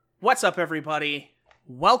What's up, everybody?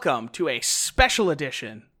 Welcome to a special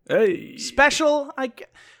edition. Hey. Special?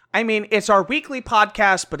 I mean, it's our weekly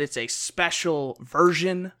podcast, but it's a special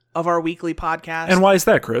version of our weekly podcast. And why is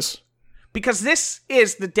that, Chris? Because this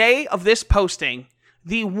is the day of this posting,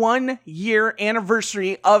 the 1 year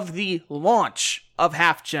anniversary of the launch of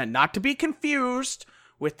Half Gen. Not to be confused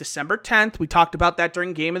with December 10th. We talked about that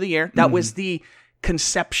during Game of the Year. That was the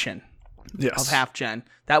conception of Half Gen.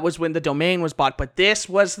 That was when the domain was bought. But this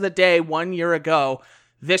was the day 1 year ago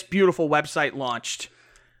this beautiful website launched.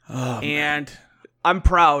 And I'm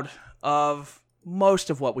proud of most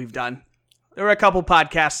of what we've done. There were a couple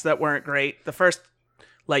podcasts that weren't great. The first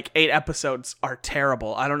 8 episodes are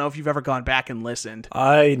terrible. I don't know if you've ever gone back and listened.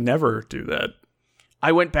 I never do that.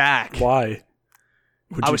 I went back. Why?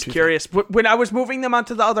 I was curious. When I was moving them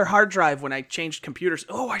onto the other hard drive, when I changed computers.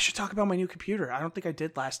 Oh, I should talk about my new computer. I don't think I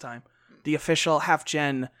did last time. The official Half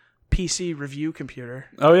Gen PC review computer.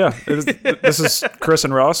 Oh, yeah. This is Chris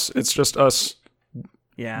and Ross. It's just us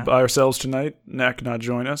by ourselves tonight. Knack cannot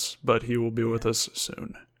join us, but he will be with us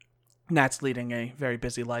soon. Nat's leading a very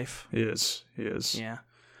busy life. He is. Yeah.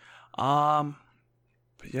 But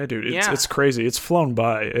yeah, dude, it's crazy. It's flown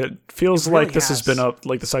by. It feels like this has been up,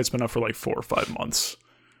 like the site's been up for 4 or 5 months.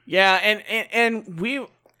 Yeah, and we,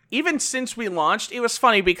 even since we launched, it was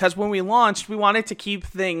funny because when we launched, we wanted to keep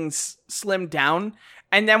things slimmed down,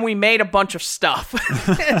 and then we made a bunch of stuff.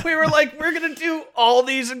 And we were like, we're going to do all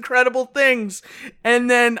these incredible things. And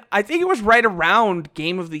then I think it was right around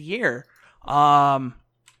Game of the Year. Or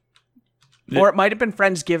it might have been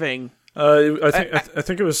Friendsgiving. I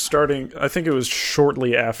think it was starting. I think it was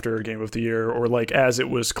shortly after Game of the Year, or as it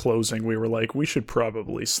was closing. We were like, we should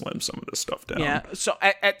probably slim some of this stuff down. Yeah. So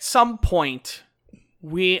at some point,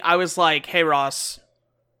 I was like, hey Ross,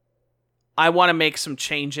 I want to make some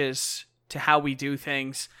changes to how we do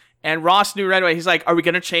things. And Ross knew right away. He's like, are we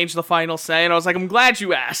going to change the final say? And I was like, I'm glad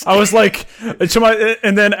you asked. I was like,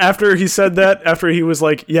 and then after he said that, after he was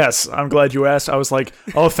like, yes, I'm glad you asked, I was like,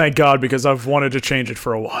 oh, thank God, because I've wanted to change it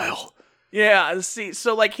for a while. Yeah, see,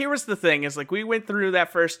 so here was the thing, is we went through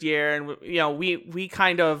that first year, and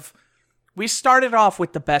we started off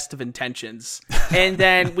with the best of intentions, and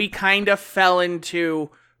then we kind of fell into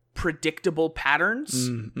predictable patterns,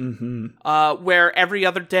 where every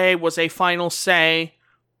other day was a final say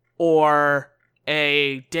or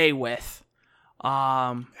a day with,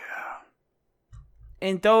 and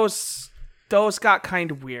those got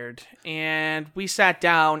kind of weird, and we sat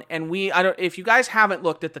down, and if you guys haven't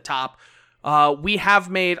looked at the top, we have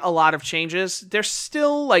made a lot of changes. There's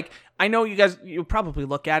still I know you'll probably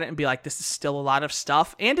look at it and be like, this is still a lot of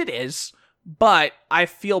stuff, and it is, but I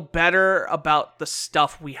feel better about the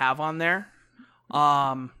stuff we have on there.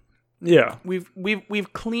 Yeah.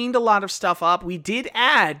 We've cleaned a lot of stuff up. We did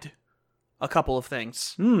add a couple of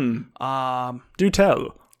things. Do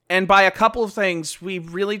tell. And by a couple of things, we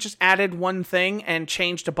really just added one thing and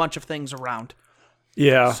changed a bunch of things around.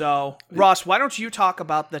 Yeah. So, Ross, why don't you talk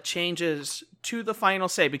about the changes to the final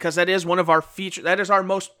say? Because that is one of our features. That is our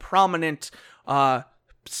most prominent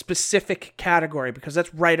specific category, because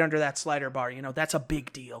that's right under that slider bar. That's a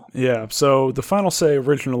big deal. Yeah. So the final say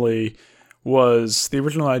originally was, the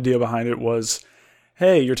original idea behind it was,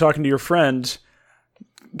 hey, you're talking to your friend,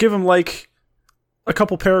 give him a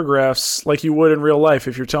couple paragraphs like you would in real life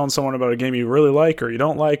if you're telling someone about a game you really like or you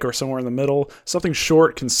don't like, or somewhere in the middle. Something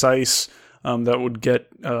short, concise, that would get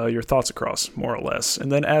your thoughts across, more or less.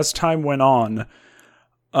 And then as time went on,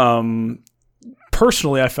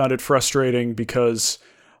 personally, I found it frustrating because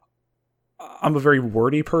I'm a very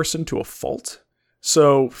wordy person to a fault.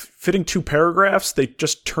 So fitting 2 paragraphs, they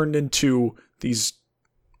just turned into these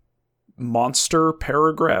monster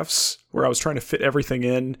paragraphs where I was trying to fit everything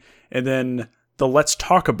in. And then the Let's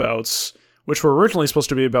Talk Abouts, which were originally supposed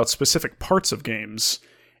to be about specific parts of games,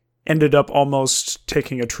 ended up almost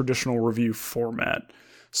taking a traditional review format.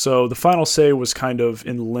 So the final say was kind of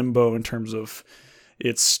in limbo in terms of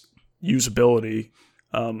its usability.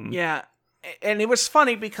 Yeah, and it was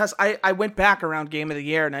funny because I went back around Game of the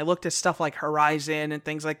Year and I looked at stuff like Horizon and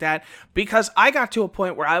things like that, because I got to a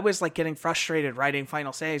point where I was getting frustrated writing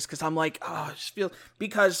final says, because I'm like, oh, I just feel,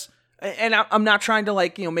 because, and I'm not trying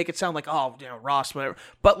to make it sound like, oh, Ross, whatever,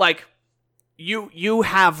 but you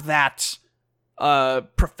have that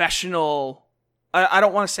professional, I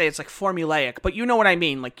don't want to say it's formulaic, but you know what I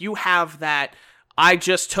mean. You have that, I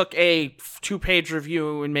just took a 2-page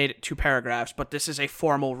review and made it 2 paragraphs, but this is a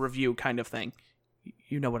formal review kind of thing.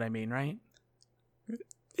 You know what I mean, right?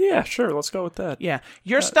 Yeah, sure. Let's go with that. Yeah.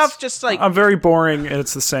 Your stuff just I'm very boring, and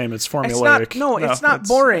it's the same. It's formulaic. It's not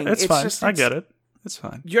boring. It's fine. I get it. It's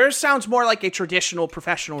fine. Yours sounds more like a traditional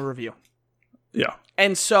professional review. Yeah.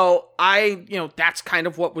 And so that's kind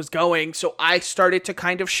of what was going. So I started to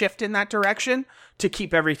kind of shift in that direction to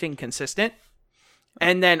keep everything consistent.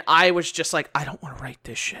 And then I was just like, I don't want to write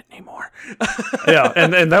this shit anymore. Yeah,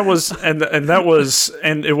 and that was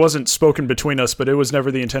and it wasn't spoken between us, but it was never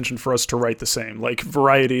the intention for us to write the same. Like,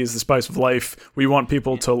 variety is the spice of life. We want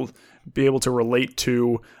people to be able to relate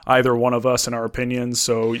to either one of us and our opinions,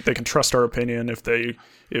 so they can trust our opinion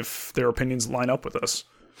if their opinions line up with us.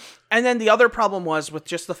 And then the other problem was with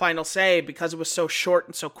just the final say, because it was so short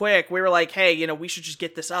and so quick, we were like, hey, we should just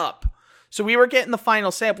get this up. So we were getting the final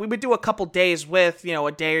say up. We would do a couple days with,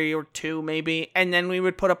 a day or two maybe, and then we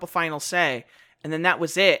would put up a final say. And then that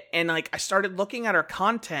was it. And like, I started looking at our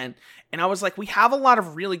content, and I was like, we have a lot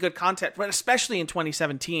of really good content, but especially in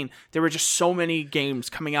 2017, there were just so many games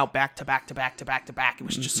coming out back to back to back to back to back. It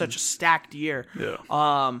was just such a stacked year.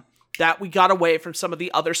 Yeah. That we got away from some of the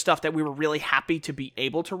other stuff that we were really happy to be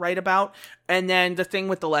able to write about. And then the thing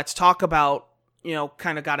with the Let's Talk About,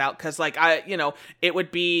 kind of got out, because like it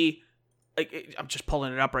would be, like, I'm just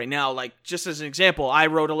pulling it up right now. Like, just as an example, I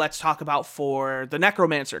wrote a Let's Talk About for the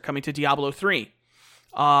Necromancer coming to Diablo 3.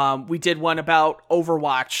 We did one about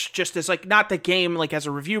Overwatch, just as like, not the game like as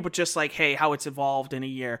a review, but just like, hey, how it's evolved in a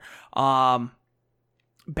year.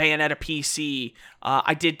 Bayonetta PC.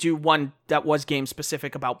 I did do one that was game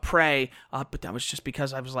specific about Prey, but that was just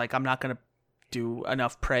because I was like, I'm not going to do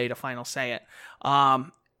enough Prey to final say it.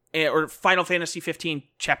 Or Final Fantasy 15,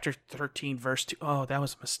 Chapter 13, Verse 2. Oh, that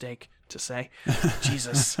was a mistake to say.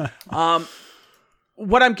 Jesus.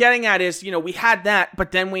 What I'm getting at is, we had that,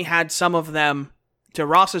 but then we had some of them, to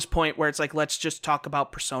Ross's point, where it's like, let's just talk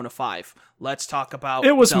about Persona 5. Let's talk about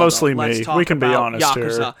It was Zelda. mostly me. We can be honest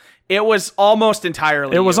Yakuza. here. It was almost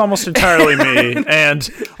entirely It was you. almost entirely me. And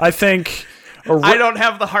I think... I don't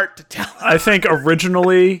have the heart to tell. I think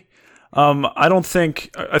originally... I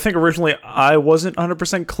think originally I wasn't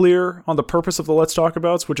 100% clear on the purpose of the Let's Talk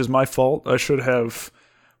Abouts, which is my fault. I should have...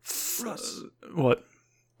 Russ, what?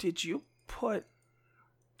 did you put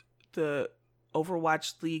the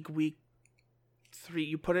Overwatch League Week 3?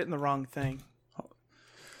 You put it in the wrong thing.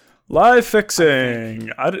 Live fixing.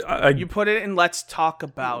 You put it in Let's Talk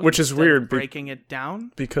About, which is weird. Breaking it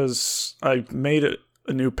down Because I made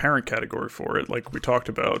a new parent category for it, like we talked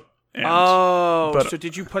about. And, so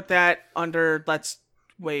did you put that under Let's...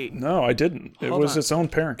 Wait. No, I didn't. It was its own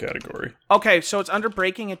parent category. Okay, so it's under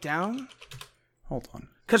Breaking It Down? Hold on.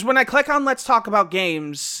 Because when I click on Let's Talk About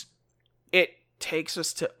Games, it takes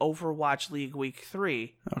us to Overwatch League Week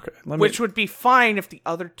 3. Okay. Which would be fine if the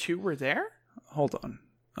other two were there? Hold on.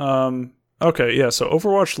 Okay, yeah, so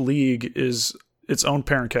Overwatch League is its own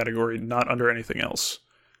parent category, not under anything else.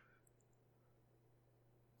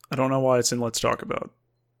 I don't know why it's in Let's Talk About.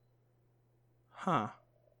 Huh.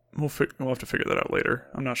 We'll have to figure that out later.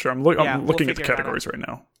 I'm not sure. I'm looking at the categories right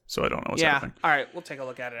now, so I don't know what's happening. All right, we'll take a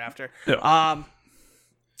look at it after. Yeah.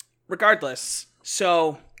 Regardless,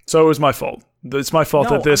 so it was my fault. It's my fault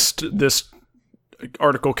that this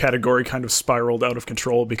article category kind of spiraled out of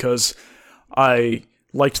control because I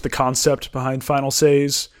liked the concept behind Final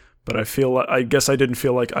Says, but I guess I didn't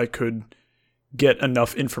feel like I could get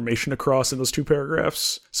enough information across in those two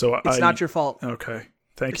paragraphs. So it's not your fault. Okay.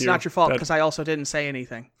 Thank you. It's not your fault because I also didn't say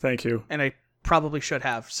anything. Thank you. And I probably should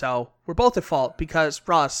have. So we're both at fault because,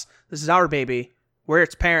 Ross, this is our baby. We're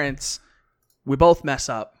its parents. We both mess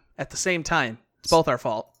up at the same time. It's both our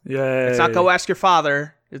fault. Yay. It's not go ask your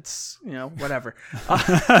father. It's, whatever.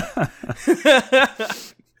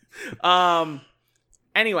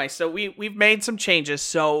 Anyway, so we've made some changes.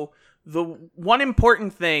 So the one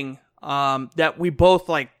important thing that we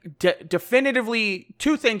both definitively,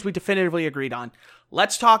 two things we definitively agreed on.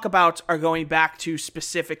 Let's Talk About are going back to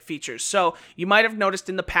specific features. So you might have noticed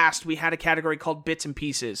in the past we had a category called Bits and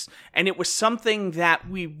Pieces, and it was something that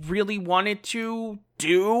we really wanted to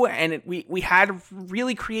do, and we had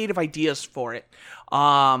really creative ideas for it.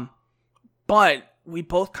 But we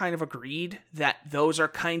both kind of agreed that those are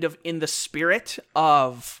kind of in the spirit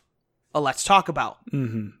of a Let's Talk About.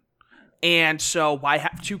 Mm-hmm. And so why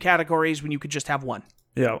have two categories when you could just have one?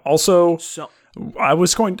 Yeah. Also,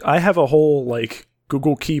 I have a whole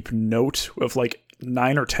Google Keep note of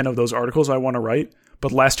 9 or 10 of those articles I want to write,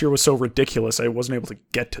 but last year was so ridiculous I wasn't able to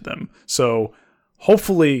get to them. So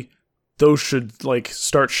hopefully those should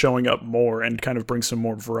start showing up more and kind of bring some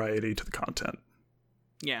more variety to the content.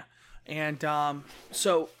 Yeah. And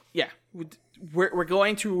so yeah, we're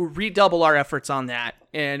going to redouble our efforts on that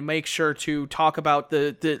and make sure to talk about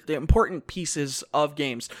the important pieces of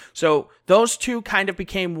games. So those two kind of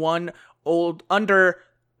became one under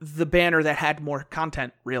the banner that had more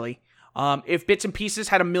content, really. If Bits and Pieces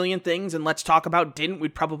had a million things and Let's Talk About didn't,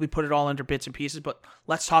 we'd probably put it all under Bits and Pieces, but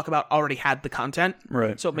Let's Talk About already had the content.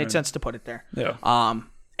 Right. So it made sense to put it there. Yeah.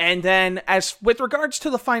 And then as with regards to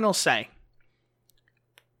the final say,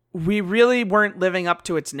 we really weren't living up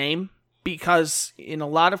to its name because in a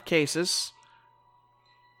lot of cases,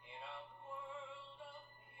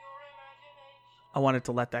 I wanted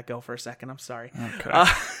to let that go for a second. I'm sorry. Okay.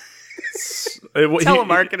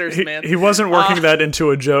 Telemarketers, man. He wasn't working that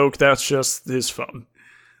into a joke. That's just his phone.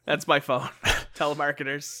 That's my phone.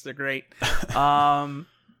 Telemarketers, they're great.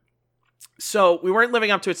 So we weren't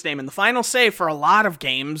living up to its name. And the final say for a lot of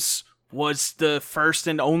games was the first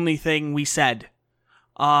and only thing we said.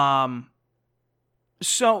 So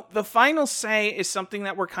the final say is something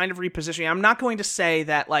that we're kind of repositioning. I'm not going to say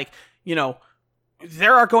that, like, you know,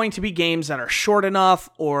 there are going to be games that are short enough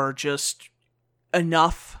or just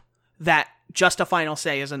enough that just a final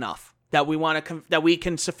say is enough. That we want to that we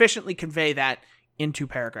can sufficiently convey that in 2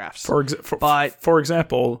 paragraphs. For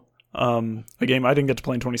example, a game I didn't get to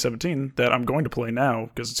play in 2017 that I'm going to play now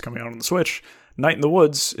because it's coming out on the Switch. Night in the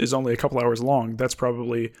Woods is only a couple hours long. That's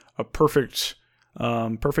probably a perfect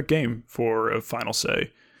game for a final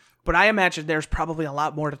say. But I imagine there's probably a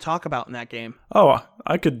lot more to talk about in that game. Oh,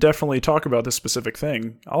 I could definitely talk about this specific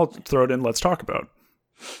thing. I'll throw it in. Let's talk about.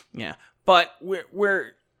 Yeah, but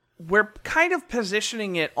we're kind of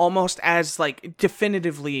positioning it almost as like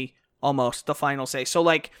definitively almost the final say. So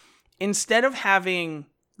like instead of having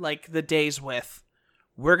like the days with,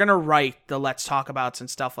 we're gonna write the let's talk abouts and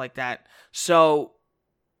stuff like that. So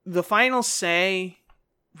the final say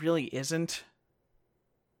really isn't.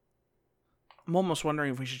 I'm almost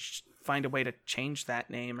wondering if we should find a way to change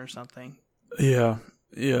that name or something. Yeah.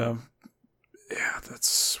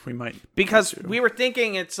 We might. Because we were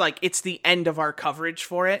thinking it's the end of our coverage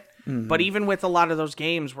for it. Mm-hmm. But even with a lot of those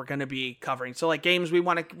games we're going to be covering. So like games we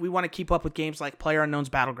want to keep up with games like PlayerUnknown's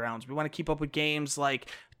Battlegrounds. We want to keep up with games like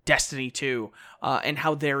Destiny 2 and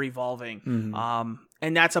how they're evolving. Mm-hmm.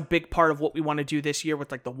 And that's a big part of what we want to do this year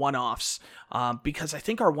with like the one-offs, because I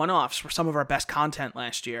think our one-offs were some of our best content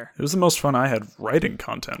last year. It was the most fun I had writing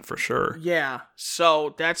content for sure. Yeah,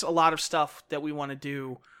 so that's a lot of stuff that we want to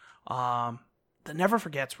do. The Never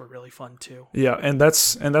Forgets were really fun too. Yeah, and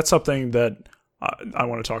that's something that I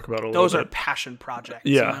want to talk about a little bit. Those are passion projects.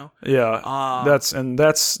 Yeah, you know? Yeah.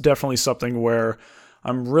 That's definitely something where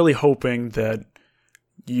I'm really hoping that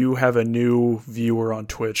you have a new viewer on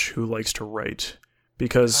Twitch who likes to write.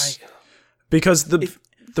 Because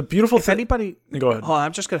the beautiful thing... Anybody... Go ahead. Oh,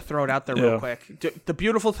 I'm just going to throw it out there real quick. The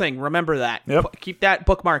beautiful thing, remember that. Yep. Keep that,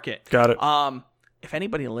 bookmark it. Got it. If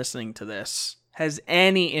anybody listening to this has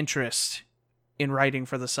any interest in writing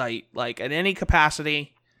for the site, like at any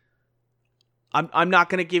capacity, I'm not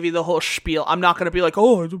going to give you the whole spiel. I'm not going to be like,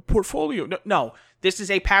 oh, it's a portfolio. No, this is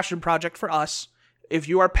a passion project for us. If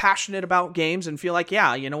you are passionate about games and feel like,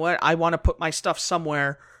 yeah, you know what, I want to put my stuff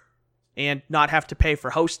somewhere and not have to pay for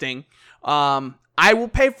hosting, I will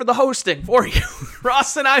pay for the hosting for you.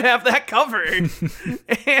 Ross and I have that covered.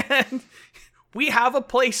 And we have a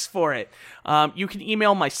place for it. You can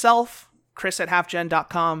email myself,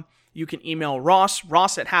 chris@halfgen.com. You can email Ross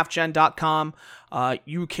at halfgen.com.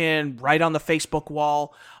 You can write on the Facebook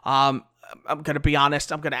wall. I'm going to be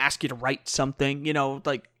honest. I'm going to ask you to write something,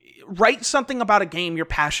 like write something about a game you're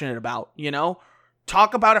passionate about,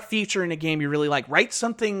 talk about a feature in a game you really like. Write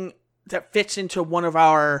something that fits into one of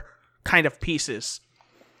our kind of pieces.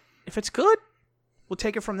 If it's good, we'll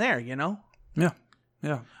take it from there, Yeah.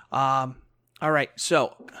 All right.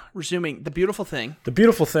 So resuming the beautiful thing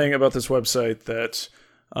about this website that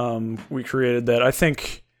we created that I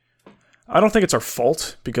don't think it's our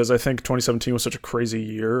fault because I think 2017 was such a crazy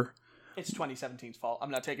year. It's 2017's fault. I'm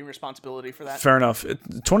not taking responsibility for that. Fair enough. It's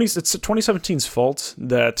 2017's fault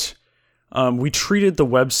that we treated the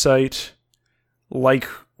website like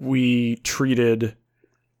we treated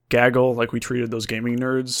Gaggle, like we treated those gaming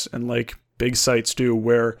nerds, and like big sites do,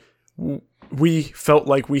 where we felt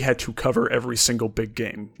like we had to cover every single big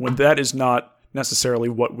game, when that is not necessarily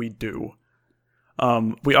what we do.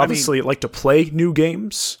 We obviously like to play new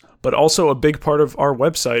games, but also a big part of our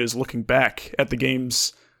website is looking back at the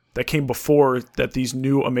games that came before that these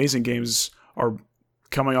new amazing games are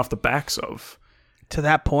coming off the backs of. To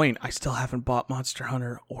that point, I still haven't bought Monster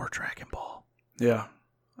Hunter or Dragon Ball. Yeah.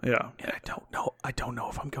 And I don't know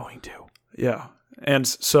if I'm going to. Yeah. And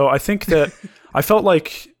so I think that I felt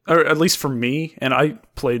like, or at least for me, and I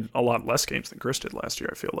played a lot less games than Chris did last year,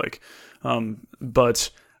 I feel like. But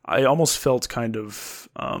I almost felt kind of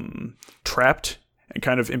trapped and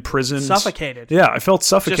kind of imprisoned. Suffocated. Yeah, I felt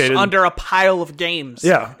suffocated. Just under a pile of games.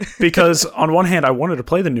 Yeah, because on one hand, I wanted to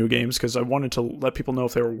play the new games because I wanted to let people know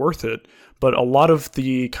if they were worth it. But a lot of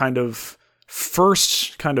the kind of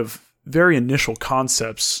first kind of very initial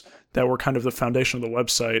concepts that were kind of the foundation of the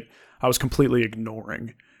website, I was completely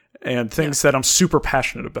ignoring. And things that I'm super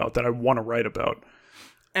passionate about that I want to write about.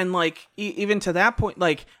 And like, even to that point,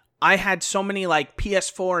 like, I had so many like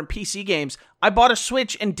PS4 and PC games. I bought a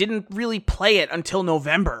Switch and didn't really play it until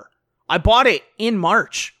November. I bought it in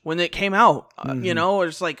March when it came out. You know, it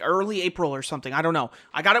was like early April or something. I don't know.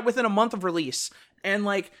 I got it within a month of release. And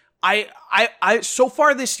like, I so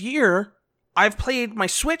far this year, I've played my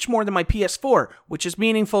Switch more than my PS4, which is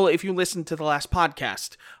meaningful if you listen to the last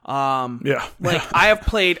podcast. Like, I have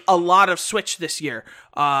played a lot of Switch this year.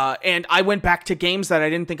 And I went back to games that I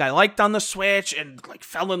didn't think I liked on the Switch and like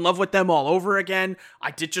fell in love with them all over again.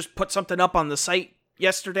 I did just put something up on the site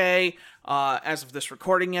yesterday, as of this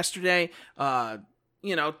recording yesterday,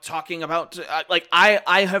 you know, talking about, like,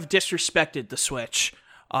 I have disrespected the Switch.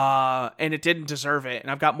 And it didn't deserve it. And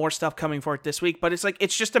I've got more stuff coming for it this week. But it's like,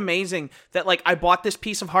 it's just amazing that like I bought this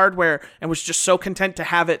piece of hardware and was just so content to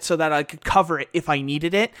have it so that I could cover it if I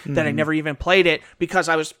needed it, that I never even played it because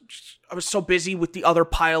I was so busy with the other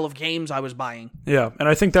pile of games I was buying. Yeah. And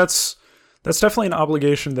I think that's definitely an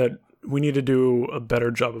obligation that we need to do a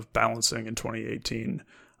better job of balancing in 2018.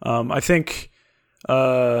 I think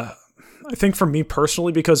for me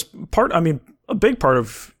personally, because a big part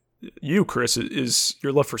of you, Chris, is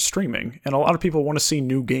your love for streaming, and a lot of people want to see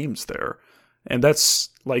new games there, and that's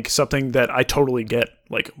like something that I totally get,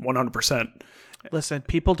 like 100%. Listen,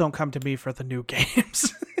 people don't come to me for the new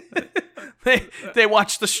games. They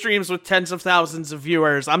watch the streams with tens of thousands of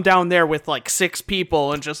viewers. I'm down there with like 6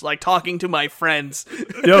 people and just like talking to my friends.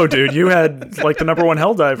 Yo, dude, you had like the #1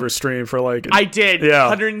 Helldiver stream for like... I did. Yeah.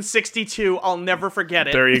 162. I'll never forget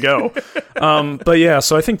it. There you go. But yeah,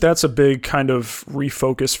 so I think that's a big kind of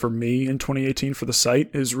refocus for me in 2018 for the site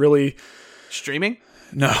is really... Streaming?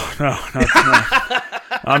 No.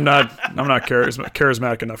 I'm not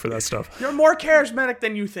charismatic enough for that stuff. You're more charismatic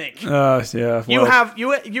than you think. Yeah. Well,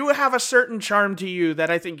 you have a certain charm to you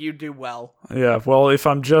that I think you do well. Yeah. Well, if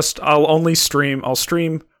I'll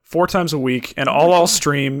stream 4 times a week, and all I'll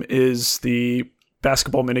stream is the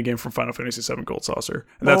basketball minigame from Final Fantasy VII Gold Saucer.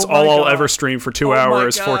 And that's all I'll ever stream for 2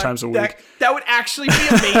 hours, 4 times a week. That would actually be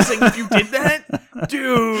amazing if you did that.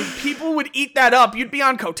 Dude, people would eat that up. You'd be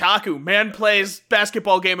on Kotaku. Man plays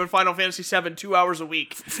basketball game in Final Fantasy VII 2 hours a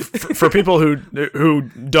week. For people who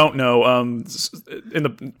don't know, in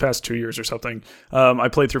the past 2 years or something, I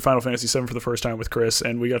played through Final Fantasy VII for the first time with Chris,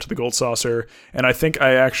 and we got to the Gold Saucer, and I think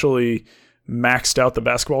I actually maxed out the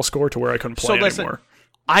basketball score to where I couldn't play anymore.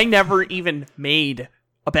 I never even made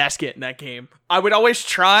a basket in that game. I would always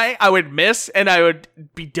try, I would miss, and I would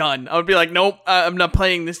be done. I would be like, nope, I'm not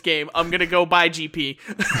playing this game. I'm gonna go buy GP.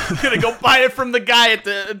 I'm gonna go buy it from the guy at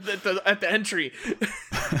the entry.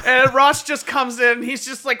 And Ross just comes in, he's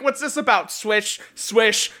just like, what's this about? Swish,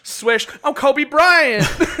 swish, swish. I'm Kobe Bryant.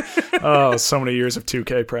 Oh, so many years of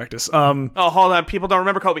 2K practice. Oh, hold on, people don't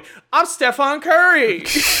remember Kobe. I'm Stephen Curry.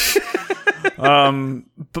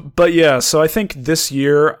 But yeah, so I think this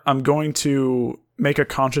year I'm going to make a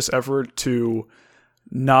conscious effort to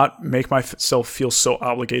not make myself feel so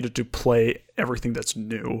obligated to play everything that's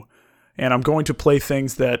new. And I'm going to play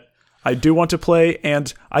things that I do want to play,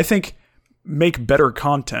 and I think make better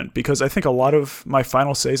content, because I think a lot of my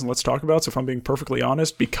final says, and let's talk about, so if I'm being perfectly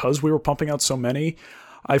honest, because we were pumping out so many,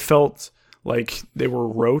 I felt like they were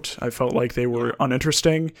rote. I felt like they were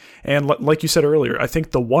uninteresting. And like you said earlier, I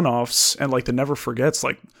think the one-offs and like the never forgets,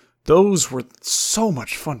 like those were so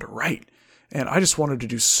much fun to write. And I just wanted to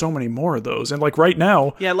do so many more of those. And like right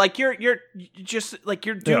now, yeah, like your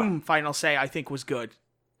Doom final say, I think was good.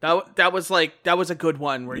 That was a good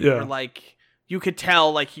one where you were like, you could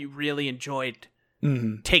tell like you really enjoyed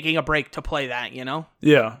taking a break to play that, you know?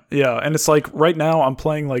 Yeah. And it's like right now I'm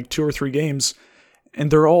playing like 2 or 3 games, and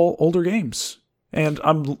they're all older games, and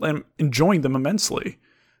I'm enjoying them immensely.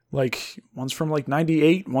 Like one's from like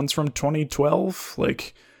 98, one's from 2012.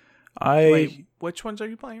 Wait, which ones are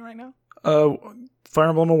you playing right now? Fire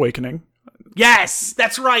Emblem Awakening. Yes,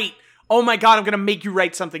 that's right. Oh my god, I'm gonna make you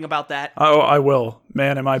write something about that. Oh, I will.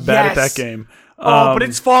 Man, am I bad at that game. But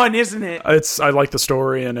it's fun, isn't it? I like the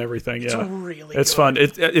story and everything. Yeah, it's fun.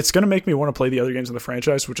 It's gonna make me want to play the other games in the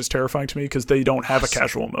franchise, which is terrifying to me because they don't have a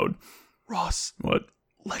casual mode. Ross, what?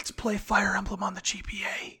 Let's play Fire Emblem on the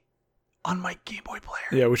GBA on my Game Boy player.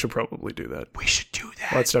 Yeah, we should probably do that. We should do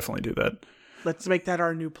that. Let's definitely do that. Let's make that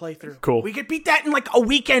our new playthrough. Cool. We could beat that in like a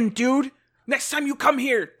weekend, dude. Next time you come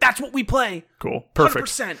here, that's what we play. Cool. Perfect.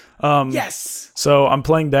 100%. Yes. So I'm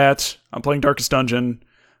playing that. I'm playing Darkest Dungeon.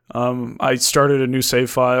 I started a new save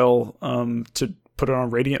file to put it on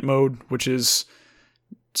Radiant mode, which is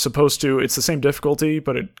supposed to, it's the same difficulty,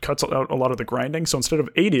 but it cuts out a lot of the grinding. So instead of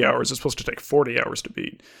 80 hours, it's supposed to take 40 hours to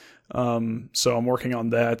beat. So I'm working on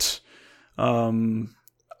that. I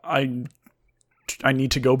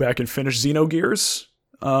need to go back and finish Xenogears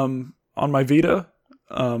on my Vita.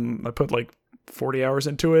 I put like 40 hours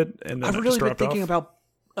into it, and then I've really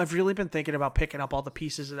been thinking about picking up all the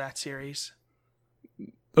pieces of that series.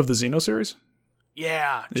 Of the Xeno series?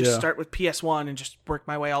 Yeah, start with PS1 and just work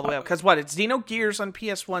my way all the way up. Because it's Xenogears on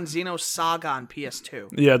PS1, Xenosaga on PS2.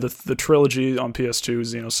 Yeah, the trilogy on PS2,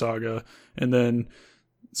 Xenosaga, and then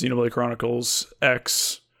Xenoblade Chronicles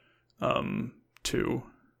X 2. I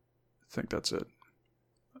think that's it.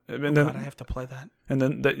 And then God, I have to play that. And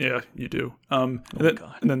then you do. And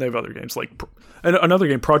then they have other games like another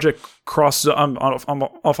game, Project Cross. I'm off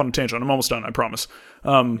on a tangent. I'm almost done. I promise.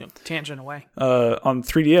 Tangent away. On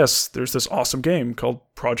 3DS, there's this awesome game called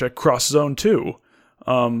Project Cross Zone 2,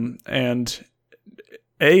 and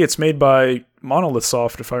it's made by Monolith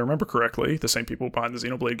Soft, if I remember correctly, the same people behind the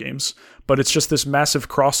Xenoblade games. But it's just this massive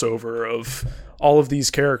crossover of all of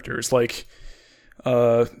these characters, like.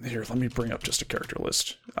 Here, let me bring up just a character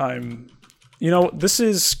list. This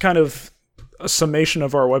is kind of a summation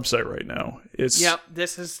of our website right now.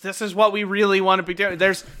 This is what we really want to be doing.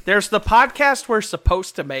 There's the podcast we're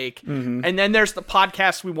supposed to make, and then there's the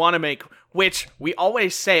podcast we want to make, which we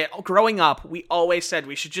always say, growing up, we always said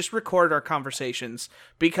we should just record our conversations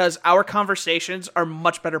because our conversations are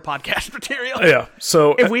much better podcast material. Yeah.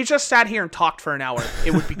 So if we just sat here and talked for an hour,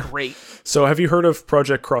 it would be great. So have you heard of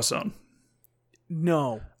Project Cross Zone?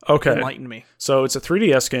 No. Okay. Enlighten me. So it's a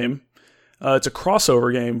 3DS game. It's a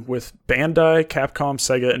crossover game with Bandai, Capcom,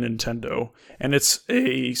 Sega, and Nintendo. And it's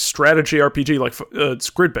a strategy RPG, it's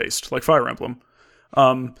grid-based, like Fire Emblem.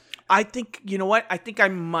 I think, you know what? I think I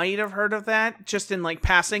might have heard of that just in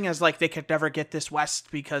passing as they could never get this west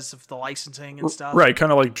because of the licensing and stuff. Right, kind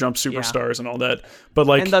of like Jump Superstars and all that. But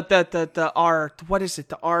and the R, what is it?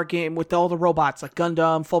 The R game with all the robots like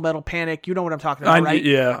Gundam, Full Metal Panic. You know what I'm talking about, right?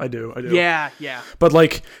 Yeah, I do. Yeah.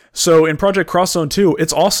 But so in Project Cross Zone 2,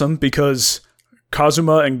 it's awesome because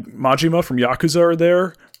Kazuma and Majima from Yakuza are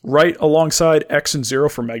there, right alongside X and Zero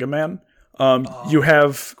from Mega Man. You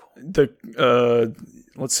have the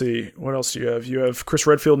let's see, what else do you have? You have Chris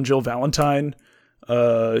Redfield and Jill Valentine,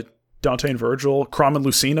 Dante and Virgil, Chrom and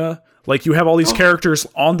Lucina. You have all these characters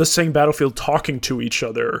on the same battlefield talking to each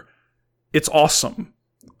other. It's awesome.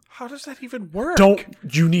 How does that even work?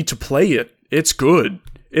 You need to play it. It's good.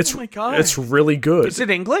 Oh my God. It's really good. Is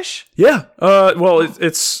it English? Yeah.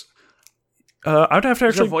 It's I'd have to actually...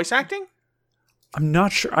 Is there voice acting? I'm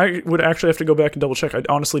not sure. I would actually have to go back and double check. I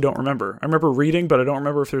honestly don't remember. I remember reading, but I don't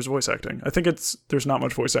remember if there's voice acting. I think there's not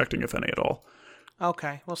much voice acting, if any, at all.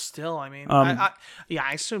 Okay. Well, still, I mean, I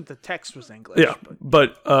assumed the text was English. Yeah,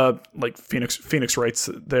 but Phoenix Wright's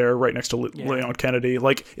there, right next to Leon Kennedy.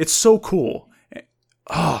 It's so cool.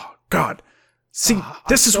 Oh God! See,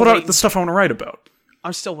 this is the stuff I want to write about.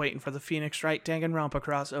 I'm still waiting for the Phoenix Wright Danganronpa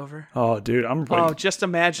crossover. Oh, dude, I'm waiting. Oh, just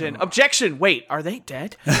imagine. Objection! Wait, are they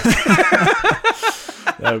dead?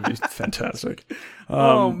 That would be fantastic.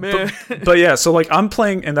 Oh, man. But yeah, so I'm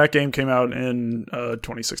playing, and that game came out in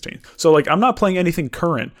 2016. So I'm not playing anything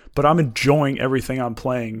current, but I'm enjoying everything I'm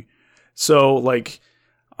playing. So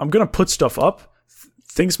I'm going to put stuff up.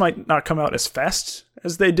 Things might not come out as fast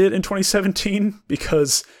as they did in 2017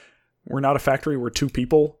 because we're not a factory, we're two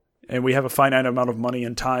people. And we have a finite amount of money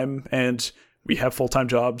and time, and we have full-time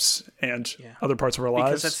jobs and other parts of our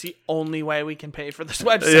lives. Because that's the only way we can pay for this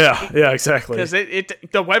website. Yeah, exactly. Because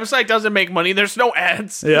the website doesn't make money. There's no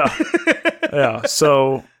ads. Yeah. Yeah.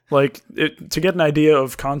 So, to get an idea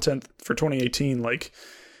of content for 2018,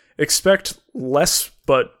 expect less,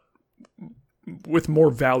 but with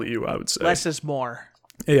more value, I would say. Less is more.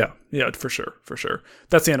 Yeah, for sure.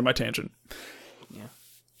 That's the end of my tangent. Yeah.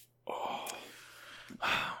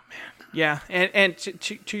 Yeah, and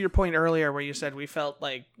to your point earlier where you said we felt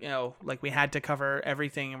like we had to cover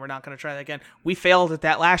everything and we're not going to try that again. We failed at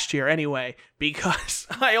that last year anyway because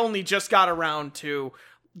I only just got around to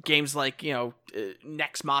games like,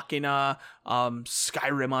 Nex Machina,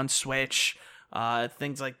 Skyrim on Switch,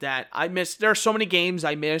 things like that. There are so many games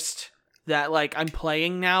I missed that I'm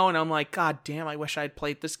playing now and I'm like, God damn, I wish I had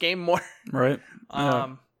played this game more. Right.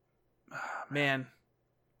 Man.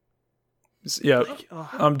 Yeah.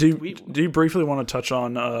 Do you briefly want to touch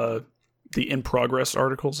on the in progress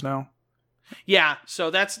articles now? Yeah. So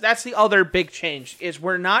that's the other big change is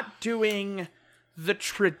we're not doing the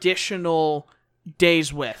traditional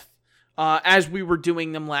days with. As we were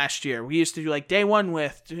doing them last year, we used to do like day one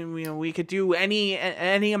with. We could do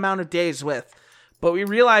any amount of days with, but we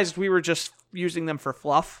realized we were just using them for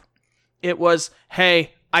fluff. It was,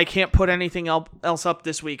 hey, I can't put anything else up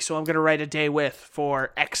this week, so I'm gonna write a day with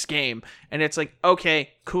for X game, and it's like,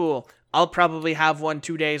 okay, cool. I'll probably have one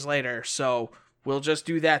 2 days later, so we'll just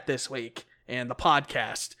do that this week and the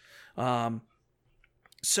podcast.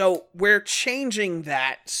 So we're changing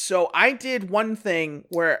that. So I did one thing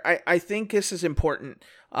where I think this is important,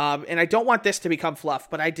 and I don't want this to become fluff,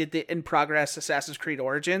 but I did the in progress Assassin's Creed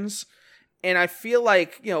Origins, and I feel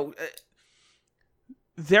like,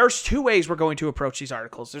 there's two ways we're going to approach these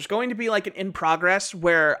articles. There's going to be like an in progress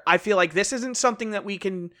where I feel like this isn't something that we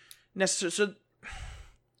can necessarily. So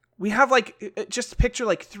we have like, just picture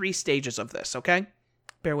like 3 stages of this, okay?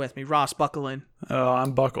 Bear with me. Ross, buckle in.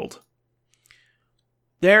 I'm buckled.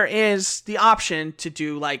 There is the option to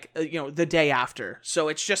do like, the day after. So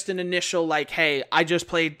it's just an initial like, hey, I just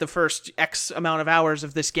played the first X amount of hours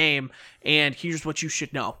of this game, and here's what you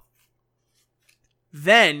should know.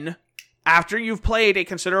 Then, after you've played a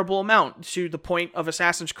considerable amount, to the point of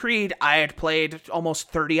Assassin's Creed, I had played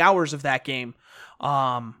almost 30 hours of that game.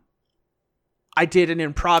 I did an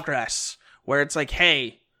in progress where it's like,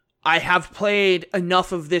 hey, I have played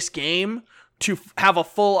enough of this game to have a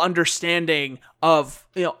full understanding of,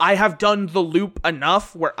 I have done the loop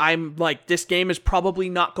enough where I'm like, this game is probably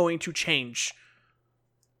not going to change.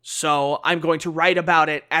 So I'm going to write about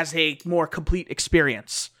it as a more complete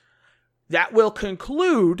experience. That will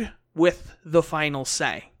conclude with the final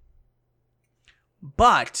say.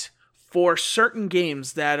 But for certain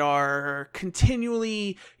games that are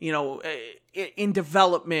continually, in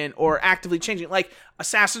development or actively changing, like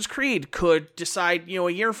Assassin's Creed could decide, a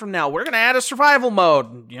year from now, we're going to add a survival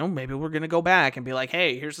mode. Maybe we're going to go back and be like,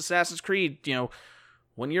 hey, here's Assassin's Creed,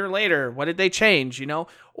 1 year later, what did they change,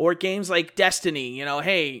 Or games like Destiny,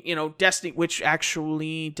 Destiny, which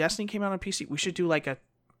actually, Destiny came out on PC. We should do like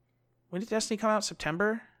when did Destiny come out?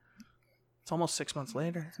 September? It's almost 6 months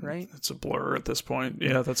later, right? It's a blur at this point.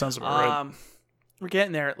 Yeah, that sounds about right. We're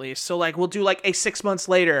getting there at least. So like we'll do like a 6 months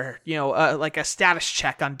later, like a status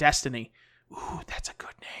check on Destiny. Ooh, that's a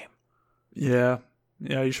good name. Yeah,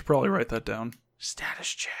 you should probably write that down. Status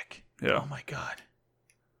check. Yeah. Oh my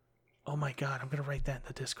god, I'm gonna write that in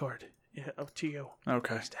the Discord. Yeah, to you.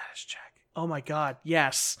 Okay. Status check. Oh my god,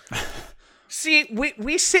 yes. See,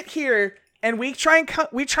 we sit here and we tried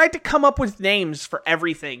to come up with names for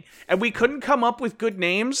everything, and we couldn't come up with good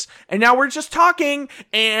names, and now we're just talking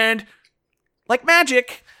and like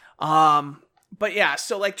magic. But yeah,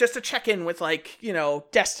 so like just a check-in with like,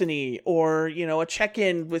 Destiny, or, a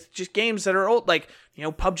check-in with just games that are old, like,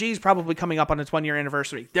 PUBG is probably coming up on its 1 year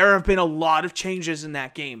anniversary. There have been a lot of changes in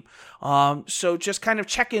that game. So just kind of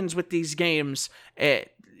check-ins with these games to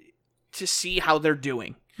see how they're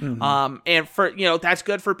doing. Mm-hmm. And for, that's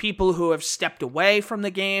good for people who have stepped away from the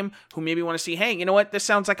game, who maybe want to see, hey, you know what, this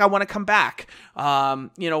sounds like I want to come back.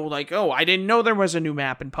 Like, oh, I didn't know there was a new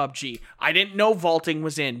map in PUBG. I didn't know vaulting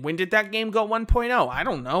was in. When did that game go 1.0? I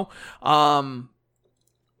don't know.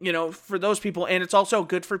 For those people, and it's also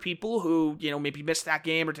good for people who, maybe missed that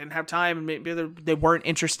game or didn't have time, and maybe they weren't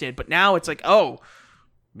interested. But now it's like, oh,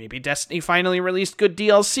 maybe Destiny finally released good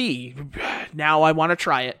DLC. Now I want to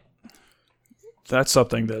try it. That's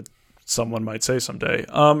something that someone might say someday.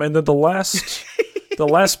 And then the last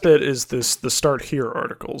bit is the Start Here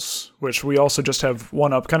articles, which we also just have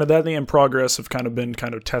one up. Kind of that in progress have kind of been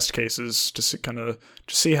kind of test cases to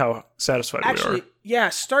see how satisfied we are. Yeah,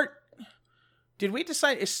 Start. Did we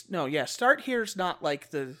decide? Start Here is not like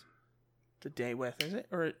the day with, is it?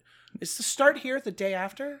 Or is the Start Here the day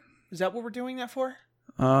after? Is that what we're doing that for?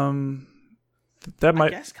 That might,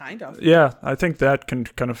 I guess, kind of. Yeah, I think that can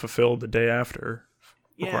kind of fulfill the day after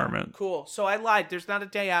requirement. Yeah, cool. So I lied. There's not a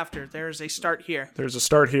day after. There's a Start Here. There's a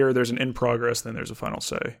Start Here, there's an in progress, then there's a final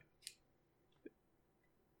say.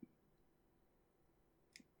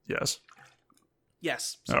 Yes.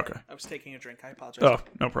 Yes. Sorry. Okay. I was taking a drink. I apologize. Oh,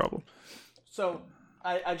 no problem. So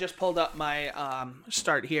I just pulled up my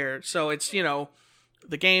Start Here. So it's,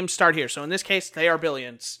 the game Start Here. So in this case, they are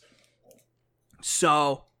billions.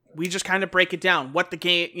 So we just kind of break it down. What the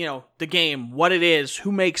game, what it is,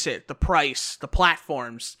 who makes it, the price, the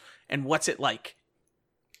platforms, and what's it like.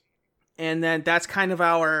 And then that's kind of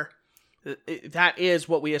that is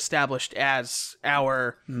what we established as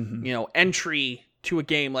our, entry to a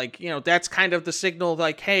game. Like, that's kind of the signal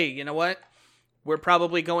like, hey, you know what? We're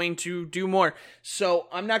probably going to do more. So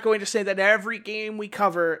I'm not going to say that every game we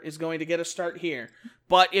cover is going to get a start here.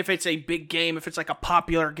 But if it's a big game, if it's like a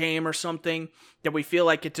popular game or something that we feel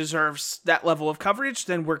like it deserves that level of coverage,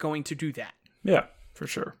 then we're going to do that. Yeah, for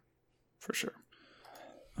sure. For sure.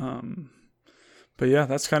 But yeah,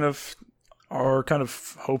 that's kind of our kind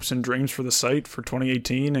of hopes and dreams for the site for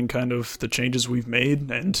 2018 and kind of the changes we've made.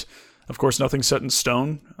 And of course, nothing's set in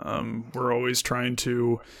stone. We're always trying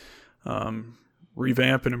to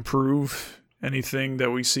revamp and improve anything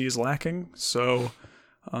that we see is lacking. So,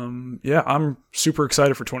 yeah, I'm super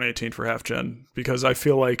excited for 2018 for Half Gen because I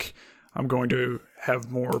feel like I'm going to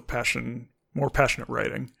have more passionate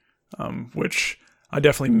writing, which I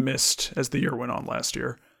definitely missed as the year went on last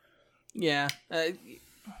year. Yeah.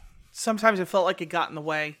 Sometimes it felt like it got in the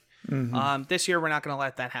way. Mm-hmm. This year, we're not going to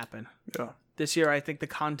let that happen. Yeah. This year, I think the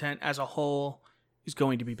content as a whole is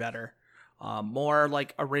going to be better. More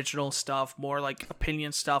like original stuff, more like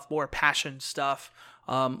opinion stuff, more passion stuff,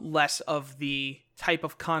 less of the type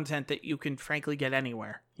of content that you can frankly get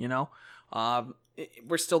anywhere, you know?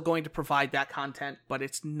 We're still going to provide that content, but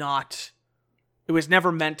it was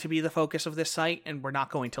never meant to be the focus of this site, and we're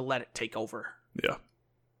not going to let it take over. Yeah.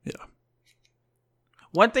 Yeah.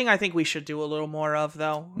 One thing I think we should do a little more of,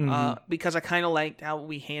 though, because I kind of liked how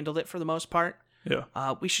we handled it for the most part.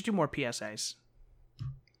 Yeah. We should do more PSAs.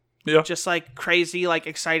 Yeah. Just like crazy, like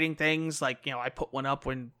exciting things. Like, I put one up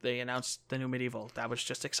when they announced the new Medieval. That was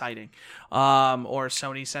just exciting. Or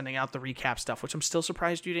Sony sending out the recap stuff, which I'm still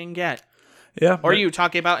surprised you didn't get. Yeah. Or you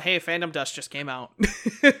talking about, hey, Phantom Dust just came out.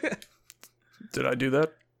 Did I do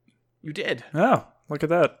that? You did. Oh, look at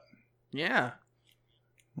that. Yeah.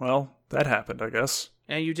 Well, that happened, I guess.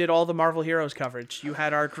 And you did all the Marvel Heroes coverage. You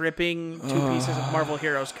had our gripping 2 pieces of Marvel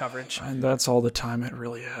Heroes coverage. And that's all the time it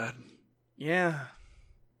really had. Yeah.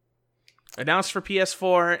 Announced for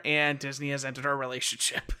PS4, and Disney has ended our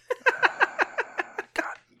relationship.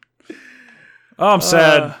 God. Oh, I'm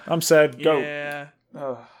sad. I'm sad. Go. Yeah.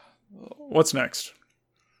 What's next?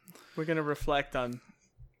 We're going to reflect on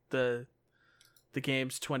the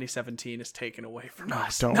games 2017 is taken away from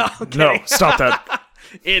us. Don't. No, Stop that.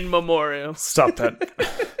 In memoriam. Stop that.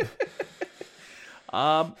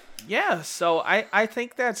 Yeah, so I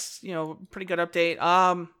think that's, pretty good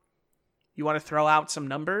update. You want to throw out some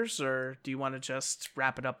numbers, or do you want to just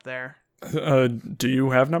wrap it up there? Do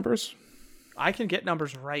you have numbers? I can get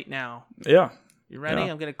numbers right now. Yeah. You ready?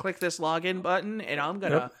 Yeah. I'm going to click this login button, and I'm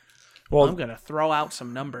going Yep. Well, to throw out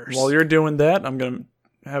some numbers. while you're doing that, I'm going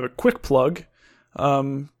to have a quick plug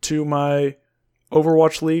to my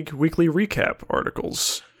Overwatch League weekly recap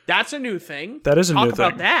articles. That's a new thing. That is a new thing. Talk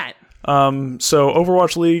about that. So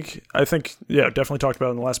Overwatch League, I think, definitely talked about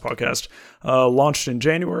it in the last podcast, launched in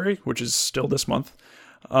January, which is still this month.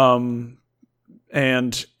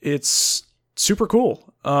 And it's super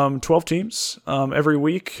cool. 12 teams. Every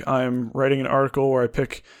week I'm writing an article where I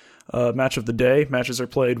pick a match of the day. Matches are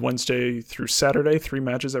played Wednesday through Saturday, 3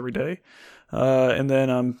 matches every day. And then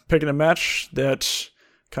I'm picking a match that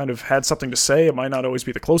kind of had something to say. It might not always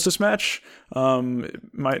be the closest match.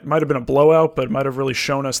 It might have been a blowout, but it might have really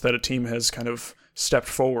shown us that a team has kind of stepped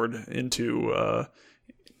forward into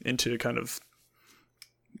kind of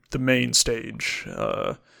the main stage.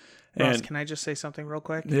 Ross, And can I just say something real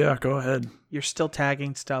quick? yeah, go ahead. You're still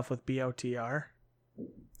tagging stuff with BOTR.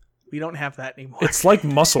 We don't have that anymore. It's like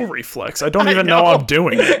muscle reflex. I don't even know I'm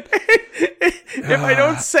doing it. If I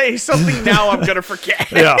don't say something now, I'm gonna forget.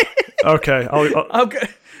 Yeah. Okay. I'm good.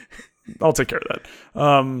 I'll take care of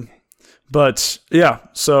that. But yeah,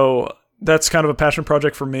 so that's kind of a passion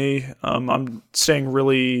project for me. I'm staying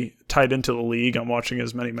really tied into the league. I'm watching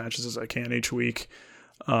as many matches as I can each week.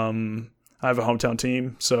 I have a hometown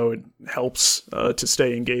team, so it helps to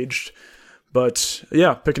stay engaged. But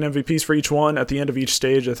yeah, picking MVPs for each one. At the end of each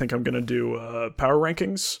stage, I think I'm going to do power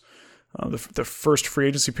rankings. The first free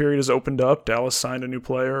agency period has opened up. Dallas signed a new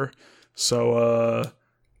player. So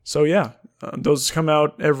yeah, those come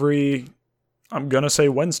out every, I'm going to say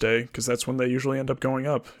Wednesday, because that's when they usually end up going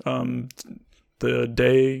up. During the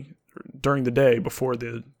day before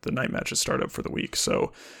the night matches start up for the week.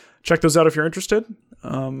 So check those out if you're interested.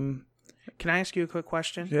 Can I ask you a quick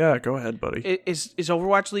question? Yeah, go ahead, buddy. Is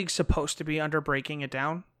Overwatch League supposed to be under Breaking It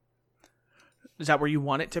Down? Is that where you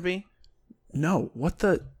want it to be? No,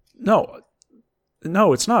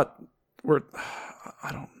 No, it's not.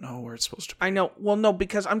 I don't know where it's supposed to be. I know. Well, no,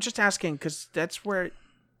 because I'm just asking, because that's where...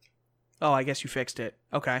 Oh, I guess you fixed it.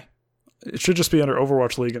 Okay. It should just be under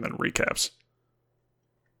Overwatch League and then recaps.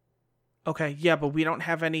 Okay, yeah, but we don't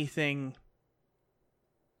have anything...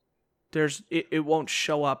 It won't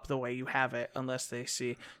show up the way you have it unless they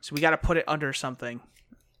see. So we got to put it under something.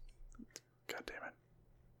 God damn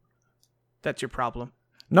That's your problem.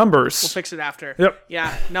 Numbers. We'll fix it after. Yep.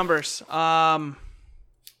 Yeah, numbers.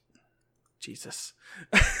 Jesus.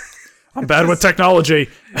 I'm bad with technology.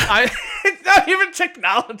 It's not even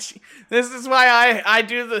technology. This is why I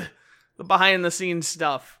do the behind the scenes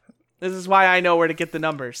stuff. This is why I know where to get the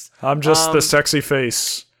numbers. I'm just the sexy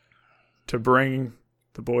face to bring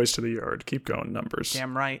the boys to the yard. Keep going, numbers.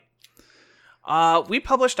 Damn right. We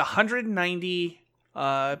published 190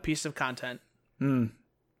 piece of content. 2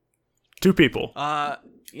 people.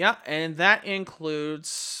 Yeah, and that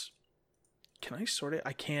includes... Can I sort it?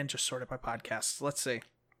 I can just sort it by podcasts. Let's see.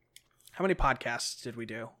 How many podcasts did we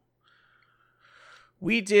do?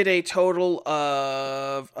 We did a total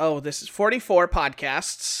of... this is 44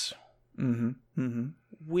 podcasts.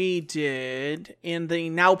 We did, in the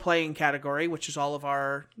now playing category, which is all of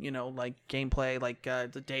our, gameplay,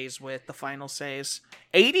 the days with the final saves,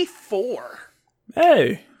 84.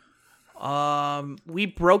 Hey. We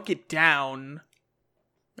broke it down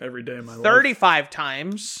Every day of my life. 35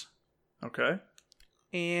 times. Okay.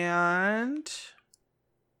 And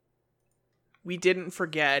we didn't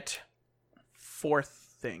forget 4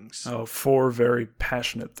 things. Oh, 4 very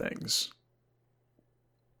passionate things.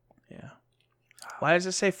 Yeah. Why does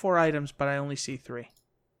it say 4 items, but I only see 3?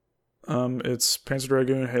 It's Panzer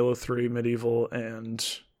Dragoon, Halo 3, Medieval,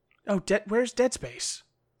 and... Oh, where's Dead Space?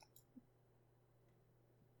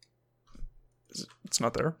 It's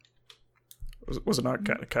not there? Was it not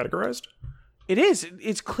categorized? It is.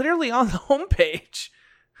 It's clearly on the homepage.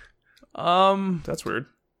 That's weird.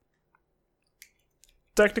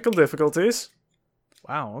 Technical difficulties.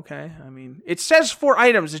 Wow, okay. I mean, it says 4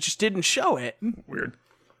 items, it just didn't show it. Weird.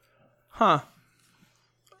 Huh.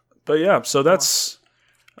 But yeah, so that's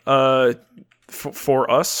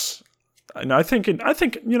for us. And I think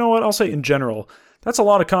you know what, I'll say in general, that's a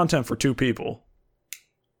lot of content for 2 people.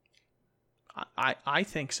 I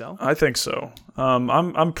think so. I think so.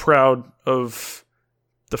 I'm proud of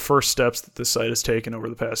the first steps that this site has taken over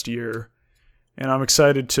the past year, and I'm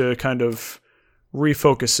excited to kind of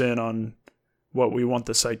refocus in on what we want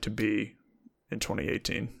the site to be in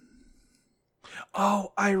 2018.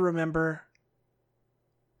 Oh, I remember.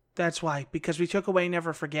 That's why, because we took away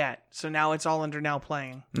Never Forget, so now it's all under Now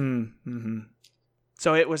Playing. Mm-hmm.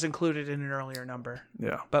 So it was included in an earlier number.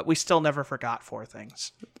 Yeah. But we still never forgot 4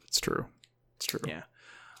 things. It's true. It's true. Yeah.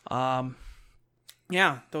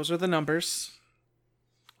 Yeah, those are the numbers.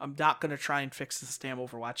 I'm not going to try and fix this damn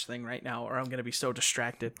Overwatch thing right now, or I'm going to be so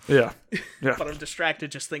distracted. Yeah. Yeah. But I'm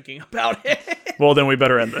distracted just thinking about it. Well, then we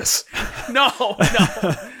better end this. No.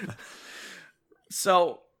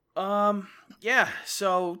 So, yeah.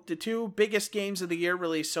 So the 2 biggest games of the year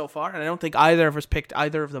released so far, and I don't think either of us picked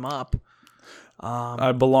either of them up.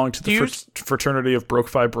 I belong to the fraternity of Broke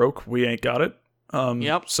 5 Broke. We ain't got it.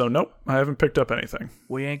 Yep. So nope, I haven't picked up anything.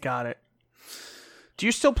 We ain't got it. Do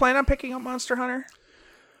you still plan on picking up Monster Hunter?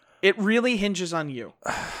 It really hinges on you.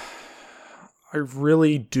 I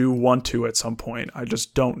really do want to at some point. I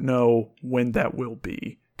just don't know when that will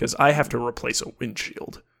be, because I have to replace a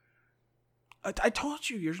windshield. I told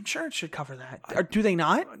you your insurance should cover that. Or do they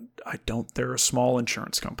not? I don't. They're a small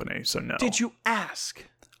insurance company, so no. Did you ask?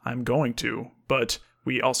 I'm going to, but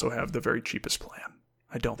we also have the very cheapest plan.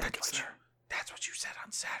 I don't think it's there. That's what you said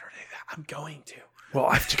on Saturday. That I'm going to. Well,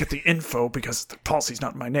 I have to get the info because the policy's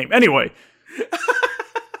not in my name. Anyway.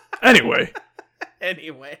 Anyway.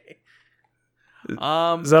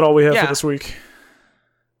 Is that all we have for this week?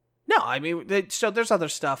 No, I mean, so there's other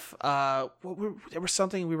stuff. There was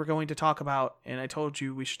something we were going to talk about, and I told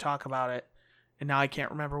you we should talk about it, and now I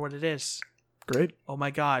can't remember what it is. Great. Oh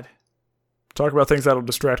my god. Talk about things that'll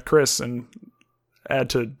distract Chris and add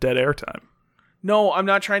to dead air time. No, I'm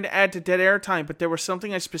not trying to add to dead air time, but there was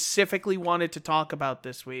something I specifically wanted to talk about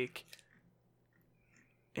this week,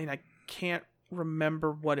 and I can't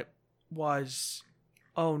remember what it was.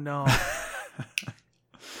 Oh no.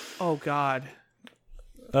 Oh god.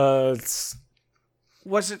 Was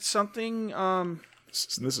it something?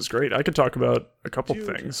 This is great. I could talk about a couple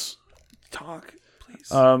things. Talk, please.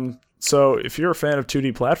 So if you're a fan of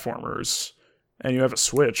 2D platformers and you have a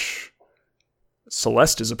Switch,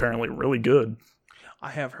 Celeste is apparently really good. I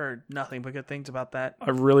have heard nothing but good things about that. I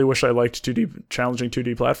really wish I liked challenging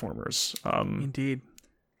 2D platformers. Indeed.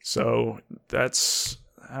 So that's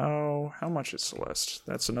how much is Celeste?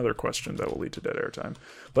 That's another question that will lead to dead air time.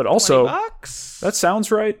 But also, $20? That sounds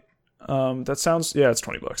right. It's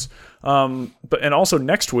 $20. And also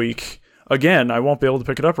next week, again, I won't be able to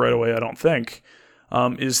pick it up right away, I don't think,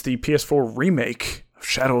 is the PS4 remake of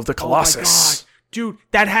Shadow of the Colossus. Oh my god. Dude,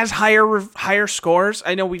 that has higher scores.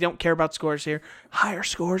 I know we don't care about scores here. Higher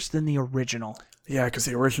scores than the original. Yeah, because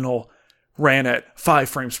the original ran at 5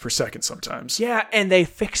 frames per second sometimes. Yeah, and they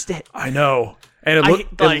fixed it. I know. And it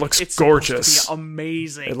looks it's gorgeous. supposed to be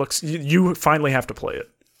amazing. It looks. You finally have to play it.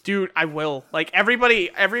 Dude, I will. Like,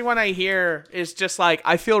 everyone I hear is just like,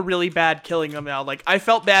 I feel really bad killing them now. Like, I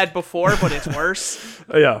felt bad before, but it's worse.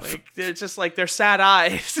 Yeah. Like, they're just like, they're sad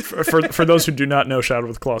eyes. for those who do not know, Shadow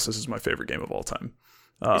of the Colossus is my favorite game of all time.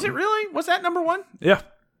 Is it really? Was that number 1? Yeah.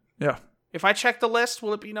 If I check the list,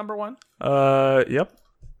 will it be number 1? Yep.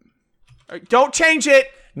 Don't change it.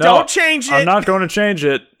 No, Don't change it. I'm not going to change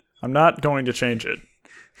it.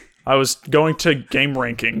 I was going to game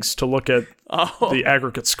rankings to look at the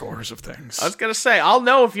aggregate scores of things. I was going to say, I'll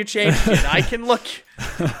know if you changed it. I can look.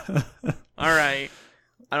 All right.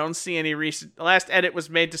 I don't see any recent. The last edit was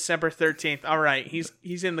made December 13th. All right.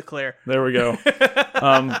 He's in the clear. There we go.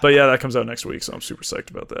 But yeah, that comes out next week, so I'm super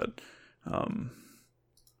psyched about that.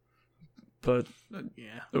 But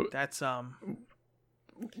yeah, that's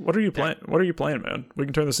What are you playing? What are you playing, man? We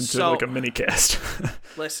can turn this into like a mini cast.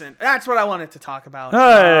 Listen, that's what I wanted to talk about.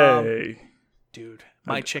 Hey, dude,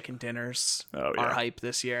 my chicken dinners are hype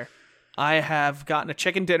this year. I have gotten a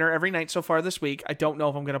chicken dinner every night so far this week. I don't know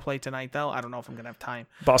if I'm going to play tonight, though. I don't know if I'm going to have time.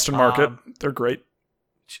 Boston Market, they're great.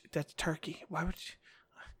 That's turkey. Why would you?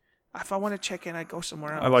 If I want a chicken, I go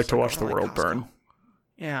somewhere else. I like to watch the world burn.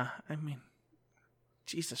 Yeah, I mean,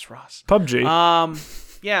 Jesus, Ross. PUBG.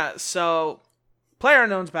 Yeah, so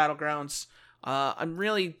PlayerUnknown's Battlegrounds. I'm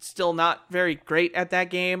really still not very great at that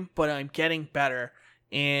game, but I'm getting better.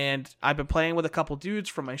 And I've been playing with a couple dudes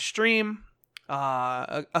from my stream.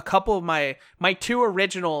 A couple of my 2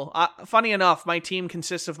 original, funny enough, my team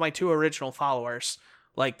consists of my 2 original followers.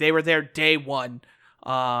 Like, they were there day 1.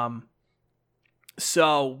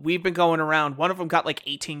 So we've been going around. One of them got like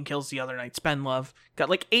 18 kills the other night. Spend Love got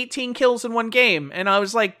like 18 kills in one game. And I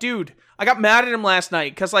was like, dude, I got mad at him last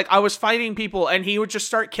night because like I was fighting people and he would just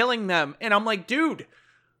start killing them. And I'm like, dude,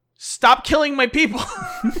 stop killing my people.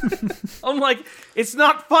 I'm like, it's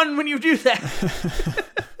not fun when you do that.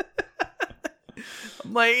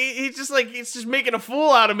 I'm like, he's just making a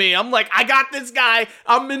fool out of me. I'm like, I got this guy.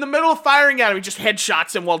 I'm in the middle of firing at him. He just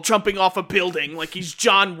headshots him while jumping off a building like he's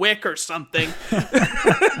John Wick or something.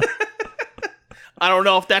 I don't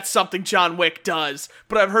know if that's something John Wick does,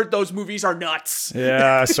 but I've heard those movies are nuts.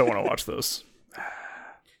 Yeah, I still want to watch those.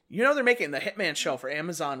 You know they're making the Hitman show for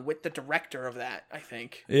Amazon with the director of that, I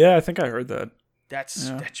think. Yeah, I think I heard that. That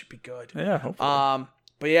should be good. Yeah, hopefully.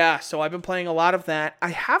 But yeah, so I've been playing a lot of that. I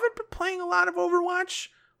haven't been playing a lot of Overwatch.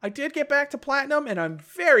 I did get back to Platinum, and I'm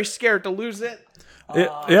very scared to lose it.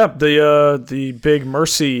 The big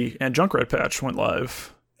Mercy and Junkrat patch went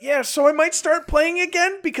live. Yeah, so I might start playing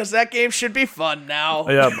again, because that game should be fun now.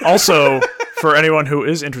 Yeah, also, for anyone who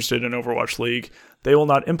is interested in Overwatch League, they will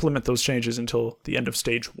not implement those changes until the end of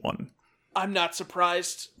Stage 1. I'm not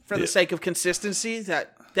surprised, for the sake of consistency,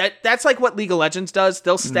 that's like what League of Legends does.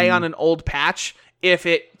 They'll stay on an old patch if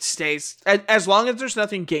it stays. As long as there's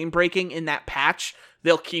nothing game-breaking in that patch,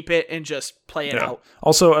 they'll keep it and just play it out.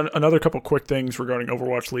 Also, another couple quick things regarding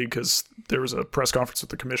Overwatch League, because there was a press conference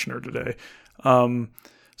with the commissioner today.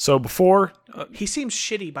 So before... he seems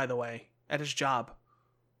shitty, by the way, at his job.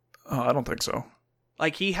 I don't think so.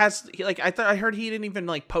 Like, I heard he didn't even,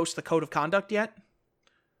 like, post the code of conduct yet.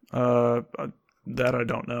 That I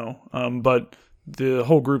don't know. But the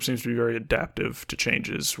whole group seems to be very adaptive to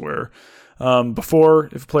changes, where... before,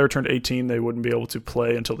 if a player turned 18, they wouldn't be able to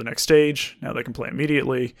play until the next stage. Now they can play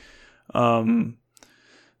immediately.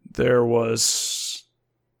 There was...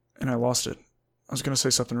 And I lost it. I was going to say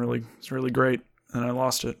something really great, and I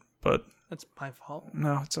lost it, but... That's my fault.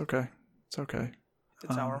 No, it's okay. It's okay.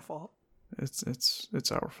 It's our fault.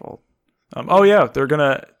 It's our fault. Oh yeah, they're going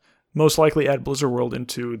to most likely add Blizzard World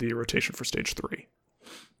into the rotation for Stage 3.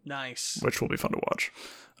 Nice. Which will be fun to watch.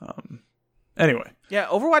 Anyway. Yeah,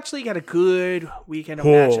 Overwatch League had a good weekend of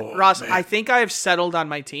matches. Ross, man. I think I have settled on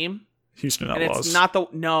my team. Houston and Outlaws. It's not the...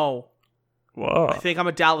 No. Whoa. I think I'm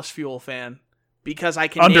a Dallas Fuel fan. Because I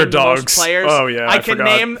can Underdogs. name the most players. Oh, yeah, I forgot.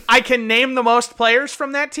 I can name the most players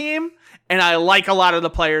from that team, and I like a lot of the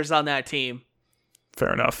players on that team.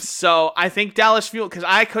 Fair enough. So I think Dallas Fuel, because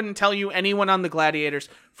I couldn't tell you anyone on the Gladiators.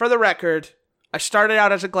 For the record, I started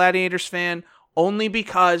out as a Gladiators fan only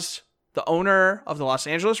because the owner of the Los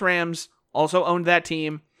Angeles Rams also owned that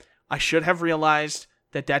team. I should have realized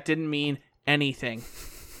that didn't mean anything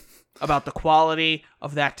about the quality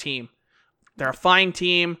of that team. They're a fine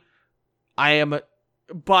team.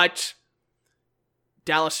 But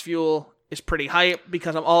Dallas Fuel is pretty hype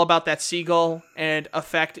because I'm all about that Seagull, and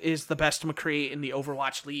Effect is the best McCree in the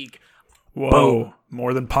Overwatch League. Whoa. Boom.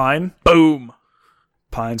 More than Pine? Boom.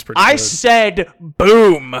 Pine's pretty I good. said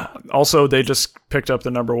boom. Also, they just picked up the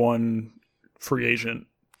number 1 free agent.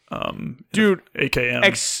 Dude,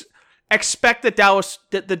 AKM. Expect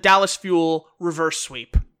the Dallas Fuel reverse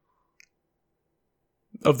sweep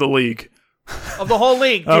of the league. Of the whole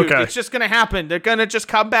league, dude. Okay. It's just going to happen. They're going to just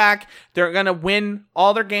come back. They're going to win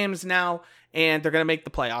all their games now, and they're going to make the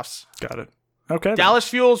playoffs. Got it. Okay. Dallas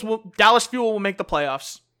Fuel will make the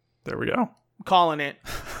playoffs. There we go. I'm calling it.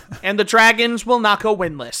 And the Dragons will not go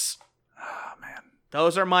winless. Oh, man.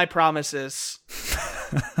 Those are my promises.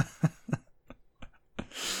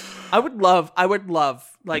 I would love,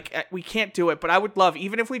 like, we can't do it, but I would love,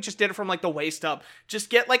 even if we just did it from, like, the waist up, just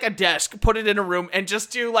get, like, a desk, put it in a room, and just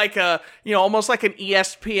do, like, almost like an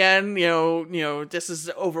ESPN, this is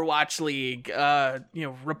Overwatch League,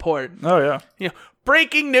 report. Oh, yeah.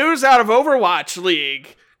 Breaking news out of Overwatch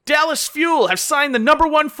League. Dallas Fuel have signed the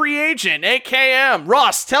 #1 free agent, AKM.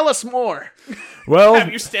 Ross, tell us more. Well,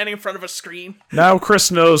 Have you standing in front of a screen? Now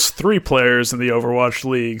Chris knows 3 players in the Overwatch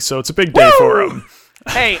League, so it's a big day for him.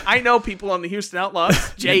 Hey, I know people on the Houston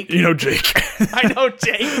Outlaws. Jake. You know Jake. I know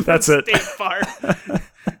Jake. That's it. State Farm.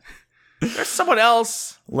 There's someone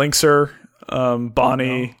else. Linkser,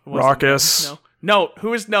 Bonnie, Raucus. No. Note.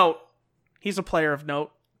 Who is Note? He's a player of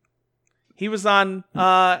note. He was on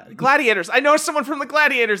Gladiators. I know someone from the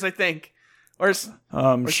Gladiators, I think. Or is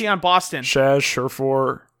he on Boston? Shaz,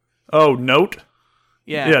 Surefour. Oh, Note?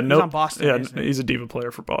 Yeah, Note. he's on Boston. Yeah, he's a diva player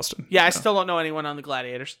for Boston. Yeah, I still don't know anyone on the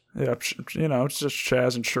Gladiators. Yeah, it's just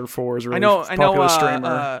Shaz and Surefour is a really I know, popular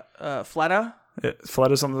streamer. Fleta. Yeah,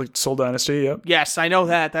 Fleta's on the Soul Dynasty, yep. Yes, I know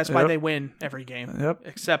that. That's why they win every game. Yep.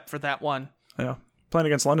 Except for that one. Yeah. Playing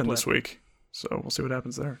against London this week. So we'll see what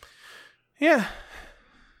happens there. Yeah.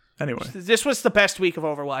 Anyway. This was the best week of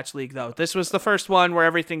Overwatch League, though. This was the first one where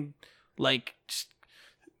everything, like,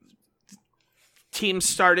 teams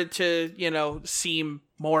started to, seem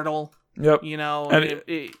mortal. Yep.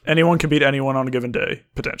 And anyone can beat anyone on a given day,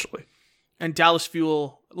 potentially. And Dallas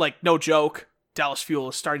Fuel, like, no joke, Dallas Fuel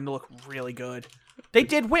is starting to look really good. They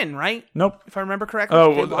did win, right? Nope. If I remember correctly.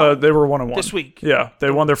 They were 1-1 this week. Yeah,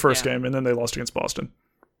 they won their first game, and then they lost against Boston.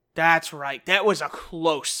 That's right. That was a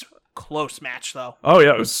close match, though. Oh,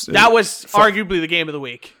 yeah. That was arguably the game of the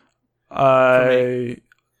week. I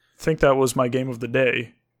think that was my game of the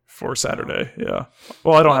day for Saturday. Yeah.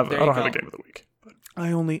 Well, I don't have a game of the week. But.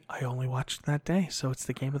 I only watched that day, so it's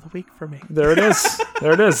the game of the week for me. There it is.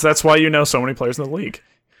 There it is. That's why you know so many players in the league.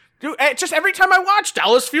 Dude, just every time I watch,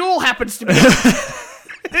 Dallas Fuel happens to be.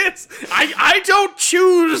 I don't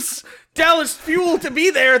choose Dallas Fuel to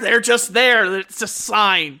be there. They're just there. It's a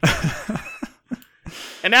sign.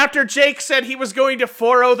 And after Jake said he was going to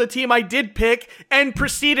 4-0 the team I did pick and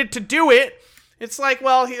proceeded to do it, it's like,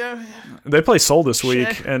 well... they play Seoul this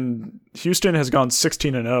week, and Houston has gone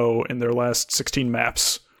 16-0 in their last 16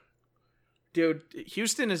 maps. Dude,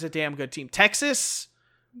 Houston is a damn good team. Texas...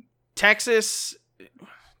 I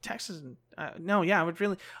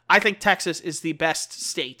think Texas is the best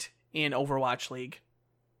state in Overwatch League.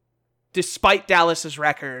 Despite Dallas's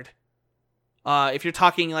record. If you're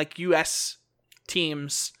talking like U.S.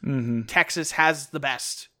 teams, Texas has the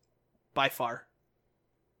best by far.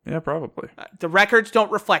 Yeah, probably. The records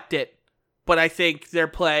don't reflect it, but I think their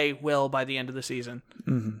play will by the end of the season.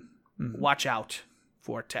 Watch out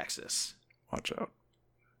for Texas. Watch out.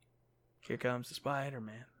 Here comes the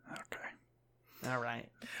Spider-Man. Okay. All right.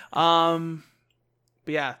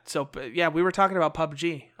 We were talking about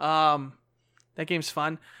PUBG. That game's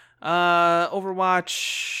fun.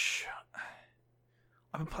 Overwatch.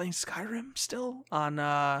 I've been playing Skyrim still on.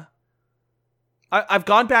 I've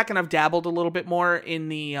gone back and I've dabbled a little bit more in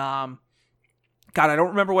the. God, I don't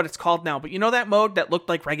remember what it's called now, but you know that mode that looked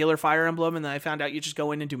like regular Fire Emblem, and then I found out you just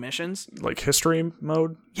go in and do missions. Like history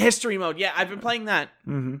mode. History mode, yeah. I've been playing that.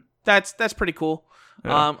 Mm-hmm. That's pretty cool.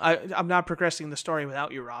 Yeah. I'm not progressing the story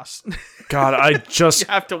without you, Ross. God, I just you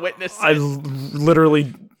have to witness it. I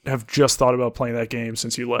literally have just thought about playing that game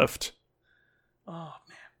since you left. Oh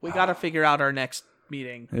man, we got to figure out our next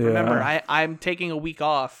meeting. Yeah. Remember, I'm taking a week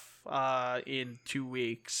off in 2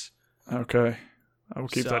 weeks. Okay, I will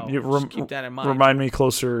keep that. Just keep that in mind. Remind me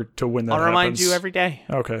closer to when that I'll happens. remind you every day.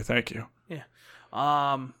 Okay, thank you. Yeah.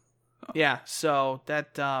 Yeah. So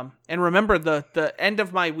that and remember the end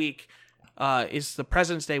of my week is the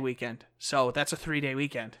President's Day weekend. So that's a 3-day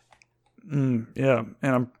weekend. Yeah,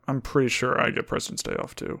 and I'm pretty sure I get President's Day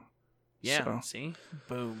off too. Yeah. So. See,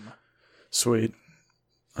 boom. Sweet.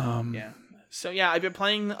 Yeah. So yeah, I've been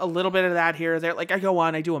playing a little bit of that here or there. Like I go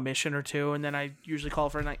on, I do a mission or two, and then I usually call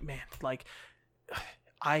for a night. Man, like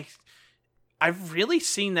I've really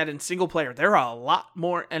seen that in single player. There are a lot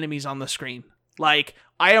more enemies on the screen. Like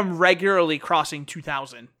I am regularly crossing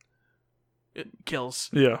 2,000 kills.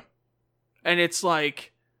 Yeah. And it's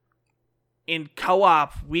like, in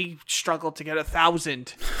co-op, we struggled to get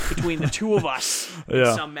 1,000 between the two of us in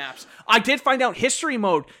some maps. I did find out history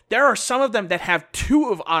mode. There are some of them that have 2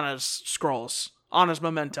 of Anna's scrolls, Anna's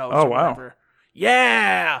mementos. Oh, or wow. whatever.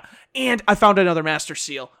 Yeah. And I found another Master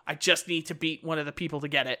Seal. I just need to beat one of the people to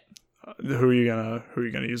get it. Who are you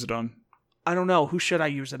gonna use it on? I don't know. Who should I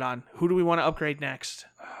use it on? Who do we want to upgrade next?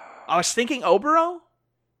 I was thinking Obero.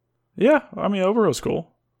 Yeah, I mean, Overo's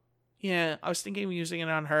cool. Yeah, I was thinking of using it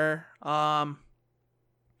on her. I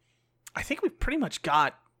think we've pretty much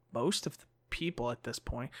got most of the people at this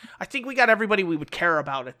point. I think we got everybody we would care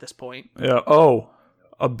about at this point. Yeah. Oh,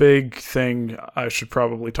 a big thing I should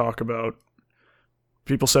probably talk about.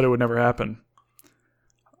 People said it would never happen.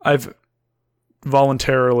 I've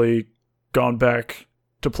voluntarily gone back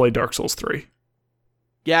to play Dark Souls 3.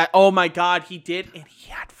 Yeah, oh my god, he did, and he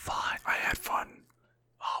had fun. I had fun.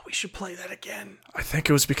 Oh, we should play that again. I think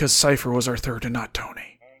it was because Cypher was our third and not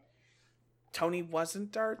Tony. Tony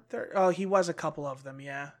wasn't our third? Oh, he was a couple of them,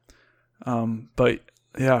 yeah. But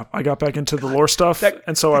yeah, I got back into the lore stuff,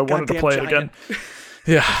 and so I wanted to play it again.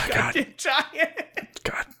 Yeah, God. Giant.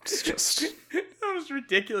 God, it's just... That was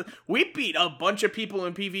ridiculous. We beat a bunch of people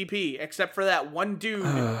in PvP, except for that one dude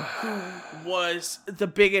who was the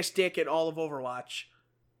biggest dick in all of Overwatch.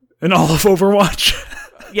 In all of Overwatch?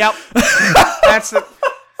 Yep. That's the...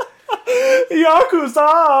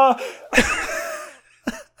 Yakuza!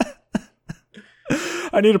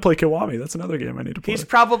 I need to play Kiwami. That's another game I need to play. He's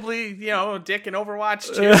probably, a dick in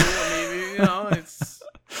Overwatch too. I mean, it's...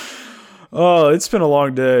 Oh, it's been a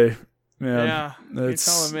long day. Man, yeah, you're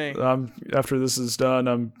telling me. After this is done,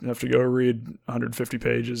 I have to go read 150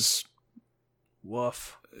 pages.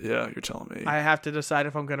 Woof. Yeah, you're telling me. I have to decide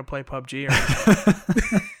if I'm going to play PUBG or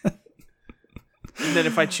not. And then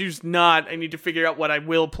if I choose not, I need to figure out what I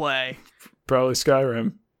will play. Probably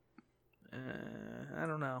Skyrim. I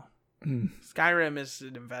don't know. Skyrim is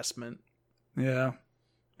an investment. Yeah.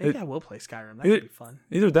 Maybe I will play Skyrim. That could be fun.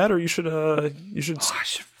 Either that, or you should. I should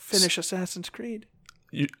finish Assassin's Creed.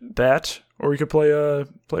 That, or we could play a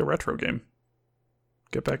retro game.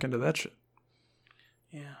 Get back into that shit.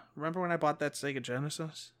 Yeah. Remember when I bought that Sega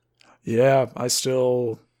Genesis? Yeah, I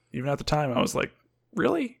still, even at the time, I was like,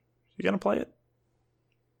 really? You gonna play it?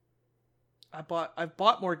 I've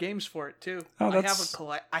bought more games for it too. Oh, I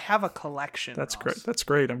have a collection. That's great. That's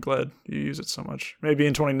great. I'm glad you use it so much. Maybe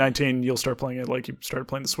in 2019 you'll start playing it like you started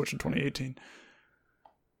playing the Switch in 2018.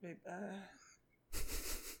 Maybe,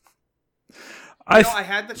 I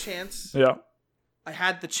had the chance. Yeah. I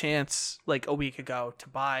had the chance like a week ago to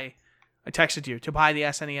buy. I texted you to buy the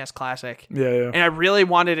SNES Classic. Yeah. And I really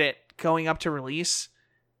wanted it going up to release.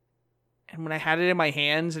 And when I had it in my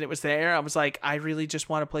hands and it was there, I was like, I really just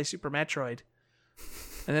want to play Super Metroid.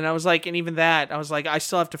 And then I was like, and even that, I was like, I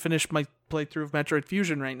still have to finish my playthrough of Metroid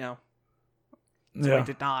Fusion right now. So yeah. I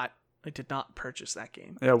did not purchase that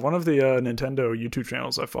game. Yeah, one of the Nintendo YouTube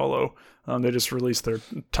channels I follow, they just released their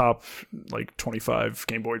top 25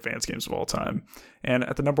 Game Boy Advance games of all time. And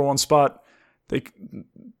at the number 1 spot, they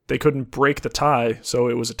couldn't break the tie, so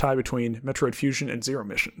it was a tie between Metroid Fusion and Zero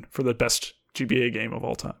Mission for the best GBA game of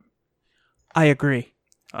all time. I agree.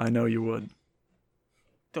 I know you would.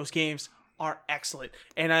 Those games are excellent.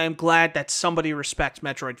 And I am glad that somebody respects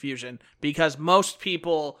Metroid Fusion, because most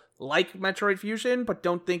people like Metroid Fusion but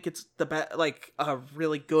don't think it's a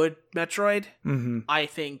really good Metroid. Mm-hmm. I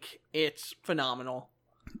think it's phenomenal.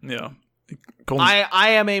 Yeah. I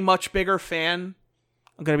am a much bigger fan.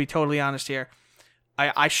 I'm going to be totally honest here.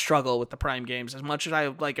 I struggle with the Prime games. As much as I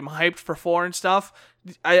am hyped for 4 and stuff,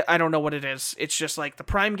 I don't know what it is. It's just the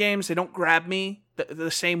Prime games, they don't grab me the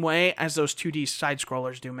same way as those 2D side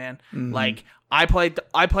scrollers do, man. Mm-hmm. I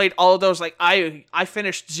played all of those. I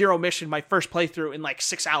finished Zero Mission, my first playthrough, in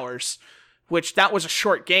 6 hours, which that was a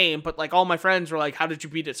short game, but all my friends were like, how did you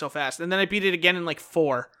beat it so fast? And then I beat it again in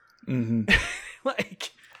 4. Mm-hmm.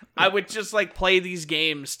 I would just play these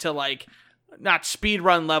games to not speed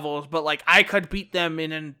run levels, but I could beat them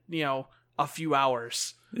in a few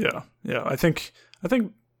hours. Yeah. I think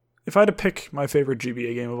if I had to pick my favorite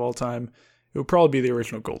GBA game of all time, it would probably be the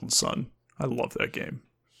original Golden Sun. I love that game.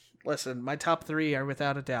 Listen, my top 3 are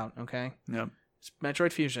without a doubt. Okay. Yeah. It's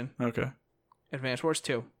Metroid Fusion. Okay. Advance Wars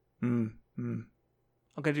 2. I'm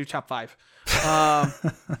gonna do top 5.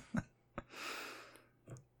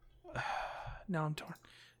 Now I'm torn.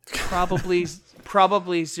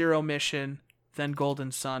 Probably Zero Mission, then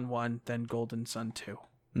Golden Sun 1, then Golden Sun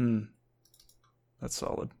 2. That's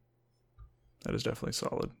solid. That is definitely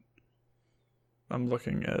solid. I'm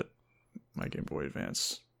looking at my Game Boy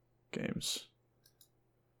Advance games.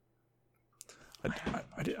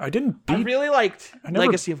 I didn't beat... I really liked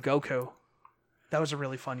Legacy of Goku. That was a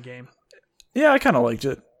really fun game. Yeah, I kind of liked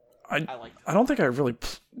it. I liked it. I don't think I really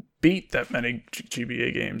beat that many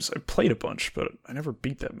GBA games. I played a bunch, but I never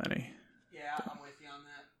beat that many. Yeah, I'm with you on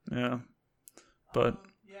that. Yeah, but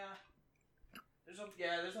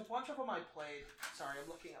there's a bunch of them I played. Sorry, I'm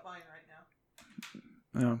looking at mine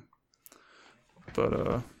right now.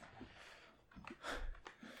 yeah,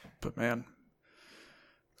 but man,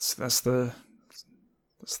 that's the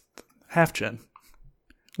half gen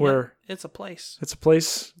where It's a place. it's a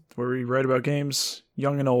place where we write about games,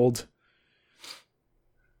 young and old,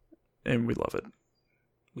 and we love it.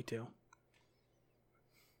 We do.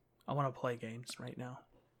 I want to play games right now.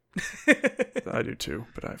 I do too,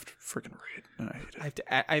 but I have to freaking read, and I hate it.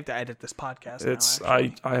 I have to edit this podcast.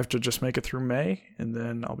 I have to just make it through May, and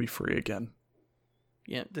then I'll be free again.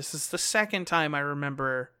 Yeah, this is the second time I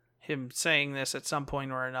remember him saying this at some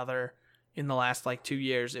point or another in the last 2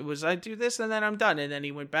 years. It was I do this and then I'm done, and then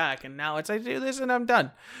he went back, and now it's I do this and I'm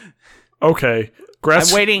done. Okay,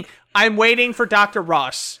 I'm waiting for Dr.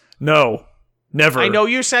 Ross. No, never. I know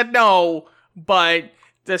you said no, but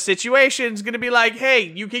the situation's going to be like, hey,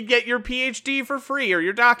 you can get your PhD for free or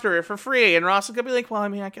your doctorate for free. And Ross is going to be like, well, I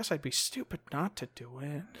mean, I guess I'd be stupid not to do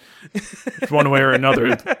it. One way or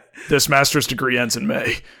another, this master's degree ends in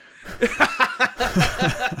May. then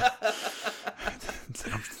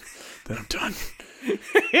I'm done.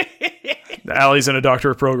 Allie's in a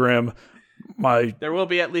doctorate program. There will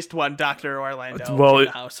be at least one Dr. Orlando in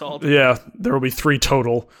the household. Yeah, there will be 3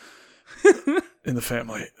 total in the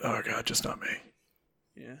family. Oh, God, just not me.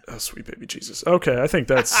 Yeah. Oh, sweet baby Jesus. Okay, I think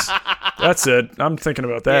that's it. I'm thinking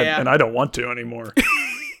about that, and I don't want to anymore.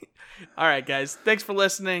 All right, guys. Thanks for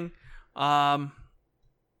listening. Catch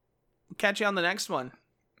you on the next one.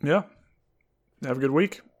 Yeah. Have a good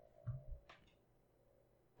week.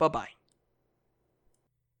 Bye-bye.